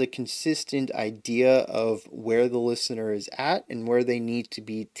it has a consistent idea of where the listener is at and where they need to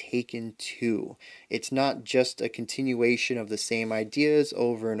be taken to. It's not just a continuation of the same ideas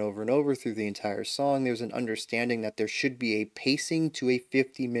over and over and over through the entire song. There's an understanding that there should be a pacing to a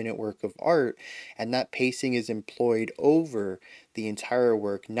 50-minute work of art, and that pacing is employed over the entire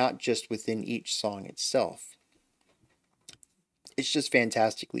work, not just within each song itself. It's just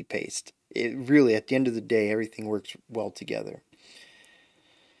fantastically paced. It really, at the end of the day, everything works well together.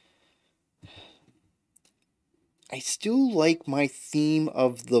 I still like my theme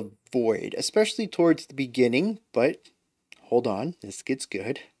of the void, especially towards the beginning, but hold on, this gets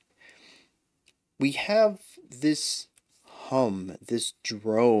good. We have this hum, this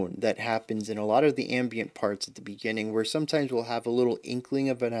drone that happens in a lot of the ambient parts at the beginning, where sometimes we'll have a little inkling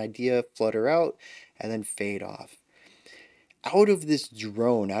of an idea flutter out and then fade off. Out of this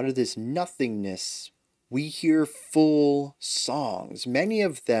drone, out of this nothingness, we hear full songs. Many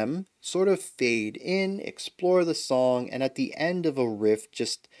of them sort of fade in, explore the song, and at the end of a riff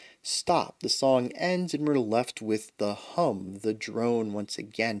just stop. The song ends and we're left with the hum, the drone once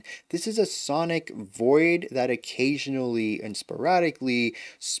again. This is a sonic void that occasionally and sporadically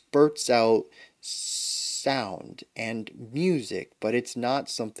spurts out sound and music, but it's not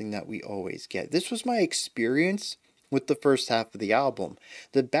something that we always get. This was my experience with the first half of the album.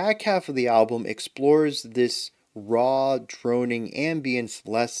 The back half of the album explores this raw, droning ambience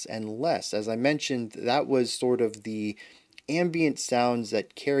less and less. As I mentioned, that was sort of the ambient sounds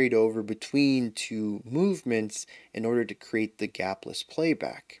that carried over between two movements in order to create the gapless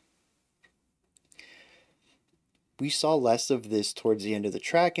playback. We saw less of this towards the end of the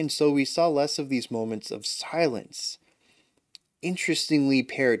track, and so we saw less of these moments of silence. Interestingly,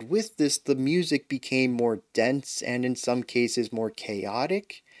 paired with this, the music became more dense and in some cases more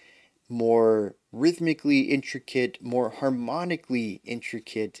chaotic, more rhythmically intricate, more harmonically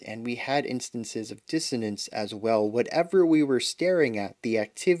intricate, and we had instances of dissonance as well. Whatever we were staring at, the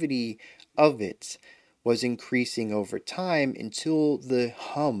activity of it was increasing over time until the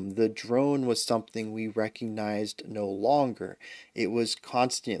hum, the drone, was something we recognized no longer. It was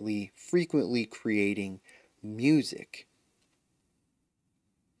constantly, frequently creating music.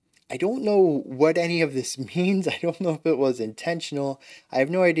 I don't know what any of this means. I don't know if it was intentional. I have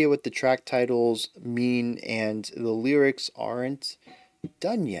no idea what the track titles mean, and the lyrics aren't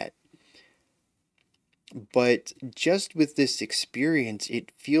done yet. But just with this experience,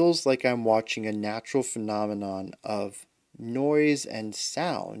 it feels like I'm watching a natural phenomenon of noise and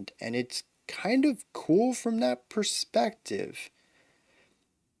sound, and it's kind of cool from that perspective.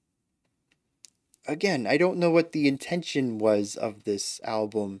 Again, I don't know what the intention was of this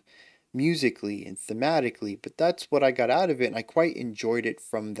album musically and thematically, but that's what I got out of it, and I quite enjoyed it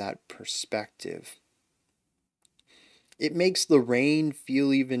from that perspective. It makes the rain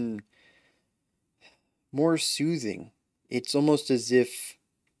feel even more soothing. It's almost as if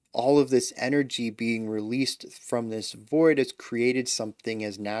all of this energy being released from this void has created something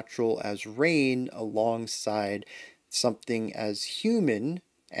as natural as rain alongside something as human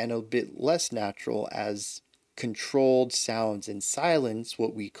and a bit less natural as controlled sounds and silence,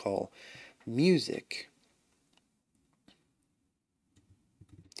 what we call music.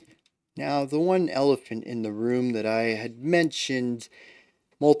 Now, the one elephant in the room that I had mentioned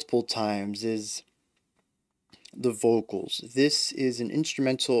multiple times is the vocals. This is an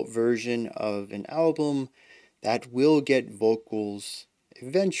instrumental version of an album that will get vocals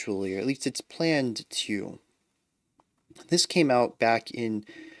eventually, or at least it's planned to. This came out back in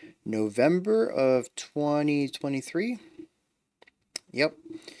November of 2023. Yep.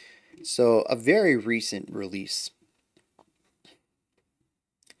 So, a very recent release.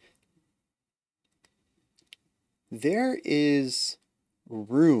 There is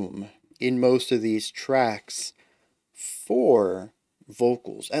room in most of these tracks for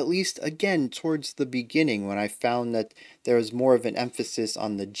vocals, at least again towards the beginning when I found that there was more of an emphasis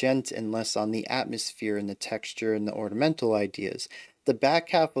on the djent and less on the atmosphere and the texture and the ornamental ideas. The back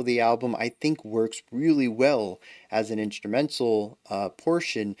half of the album I think works really well as an instrumental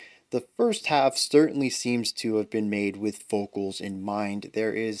portion. The first half certainly seems to have been made with vocals in mind.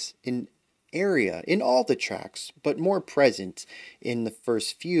 There is an area in all the tracks, but more present in the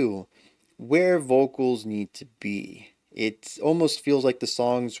first few, where vocals need to be. It almost feels like the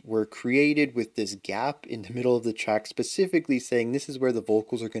songs were created with this gap in the middle of the track, specifically saying this is where the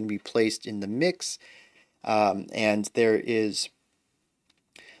vocals are going to be placed in the mix. And there is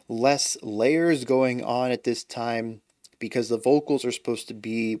less layers going on at this time because the vocals are supposed to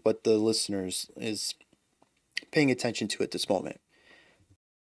be what the listeners is paying attention to at this moment.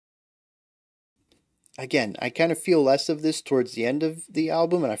 Again, I kind of feel less of this towards the end of the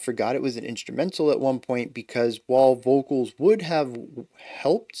album, and I forgot it was an instrumental at one point because while vocals would have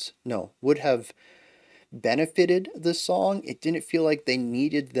would have benefited the song, it didn't feel like they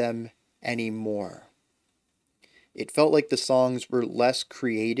needed them anymore. It felt like the songs were less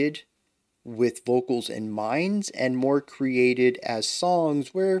created with vocals in mind and more created as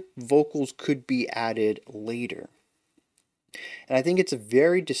songs where vocals could be added later. And I think it's a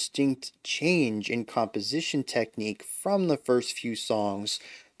very distinct change in composition technique from the first few songs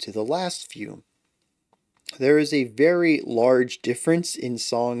to the last few. There is a very large difference in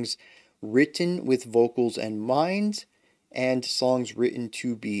songs written with vocals and mind and songs written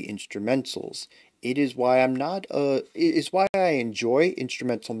to be instrumentals. It is why I enjoy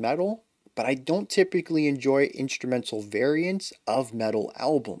instrumental metal, but I don't typically enjoy instrumental variants of metal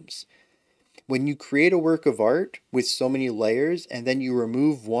albums. When you create a work of art with so many layers and then you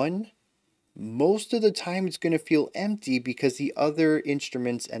remove one, most of the time it's going to feel empty because the other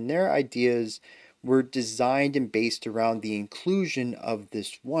instruments and their ideas were designed and based around the inclusion of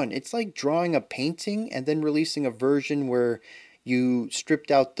this one. It's like drawing a painting and then releasing a version where you stripped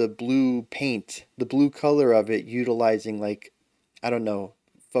out the blue paint, the blue color of it, utilizing like, I don't know,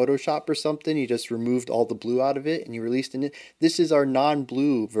 Photoshop or something. You just removed all the blue out of it and you released it. This is our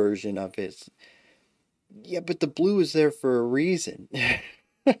non-blue version of it. Yeah, but the blue is there for a reason.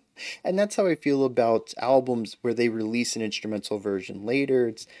 And that's how I feel about albums where they release an instrumental version later.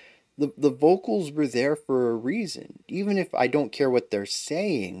 It's the vocals were there for a reason. Even if I don't care what they're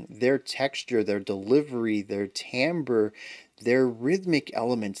saying, their texture, their delivery, their timbre, their rhythmic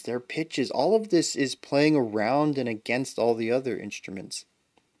elements, their pitches, all of this is playing around and against all the other instruments.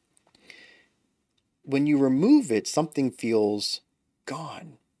 When you remove it, something feels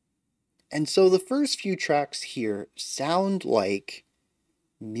gone. And so the first few tracks here sound like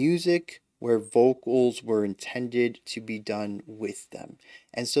music where vocals were intended to be done with them.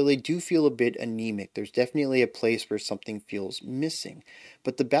 And so they do feel a bit anemic. There's definitely a place where something feels missing.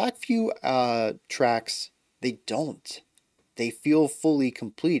 But the back few tracks, they don't. They feel fully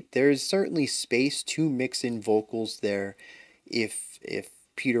complete. There is certainly space to mix in vocals there if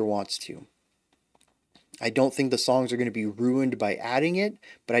Peter wants to. I don't think the songs are going to be ruined by adding it,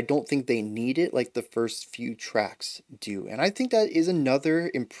 but I don't think they need it like the first few tracks do. And I think that is another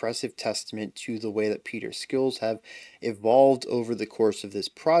impressive testament to the way that Peter's skills have evolved over the course of this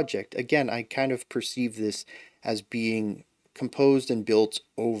project. Again, I kind of perceive this as being composed and built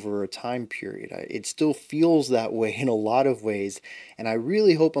over a time period. It still feels that way in a lot of ways, and I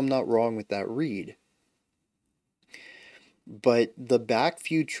really hope I'm not wrong with that read. But the back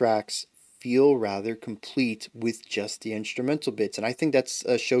few tracks feel rather complete with just the instrumental bits, and I think that's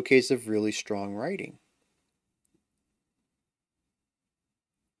a showcase of really strong writing.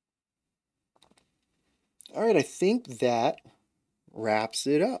 All right, I think that wraps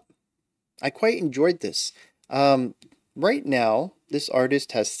it up. I quite enjoyed this. Right now, this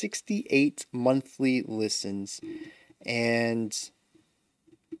artist has 68 monthly listens, and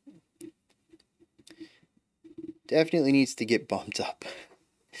definitely needs to get bumped up.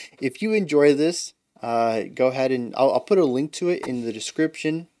 If you enjoy this, go ahead and I'll put a link to it in the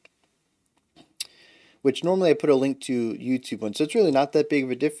description, which normally I put a link to YouTube one. So it's really not that big of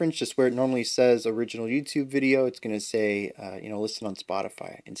a difference, just where it normally says original YouTube video, it's going to say, listen on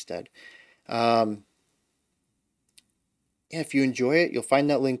Spotify instead. Yeah, if you enjoy it, you'll find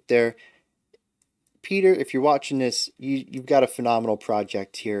that link there. Peter, if you're watching this, you've got a phenomenal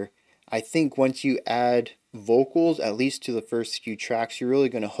project here. I think once you add vocals, at least to the first few tracks, you're really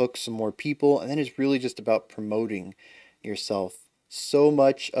going to hook some more people, and then it's really just about promoting yourself so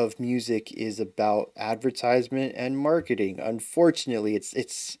much of music is about advertisement and marketing. Unfortunately,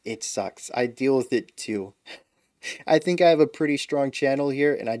 it sucks. I deal with it too. I think I have a pretty strong channel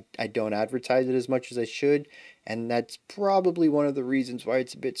here, and I don't advertise it as much as I should, and that's probably one of the reasons why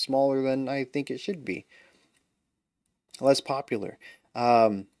it's a bit smaller than I think it should be. Less popular.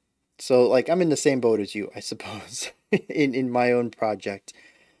 Um, so like I'm in the same boat as you, I suppose, in my own project.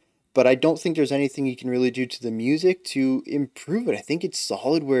 But I don't think there's anything you can really do to the music to improve it. I think it's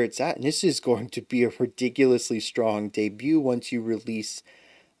solid where it's at, and this is going to be a ridiculously strong debut once you release,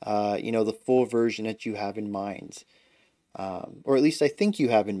 the full version that you have in mind. Or at least I think you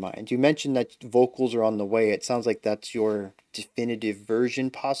have in mind. You mentioned that vocals are on the way. It sounds like that's your definitive version,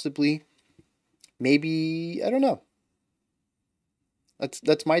 possibly. Maybe, I don't know.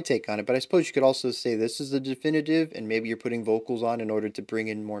 That's my take on it. But I suppose you could also say this is the definitive, and maybe you're putting vocals on in order to bring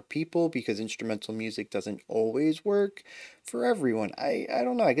in more people because instrumental music doesn't always work for everyone. I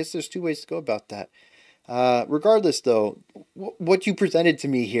don't know. I guess there's two ways to go about that. Regardless, though, what you presented to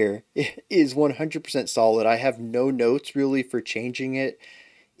me here is 100% solid. I have no notes really for changing it.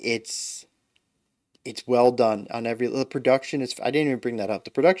 It's it's well done on the production is. I didn't even bring that up. The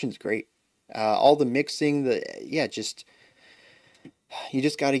production's great. All the mixing, just you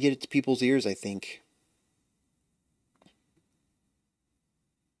just got to get it to people's ears, I think.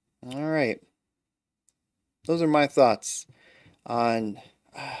 All right. Those are my thoughts on.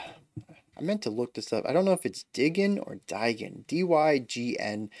 I meant to look this up. I don't know if it's Dygn or Dygn.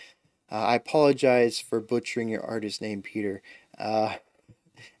 Dygn. I apologize for butchering your artist name, Peter.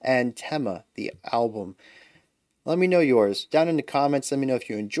 And Tema, the album. Let me know yours. Down in the comments, let me know if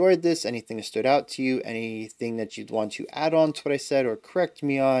you enjoyed this, anything that stood out to you, anything that you'd want to add on to what I said or correct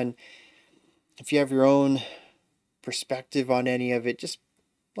me on. If you have your own perspective on any of it, just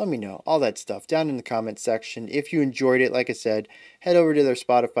let me know. All that stuff down in the comments section. If you enjoyed it, like I said, head over to their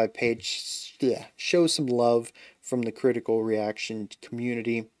Spotify page. Show some love from the Critical Reaction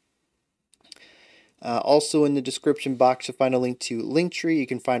community. Also in the description box, you'll find a link to Linktree. You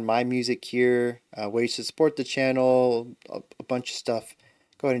can find my music here, ways to support the channel, a bunch of stuff.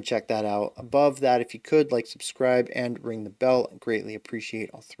 Go ahead and check that out. Above that, if you could, like, subscribe, and ring the bell. I greatly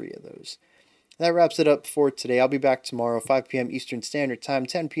appreciate all three of those. That wraps it up for today. I'll be back tomorrow, 5 p.m. Eastern Standard Time,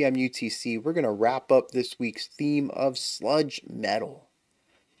 10 p.m. UTC. We're going to wrap up this week's theme of sludge metal.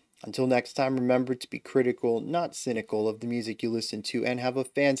 Until next time, remember to be critical, not cynical, of the music you listen to, and have a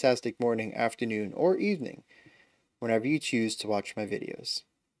fantastic morning, afternoon, or evening whenever you choose to watch my videos.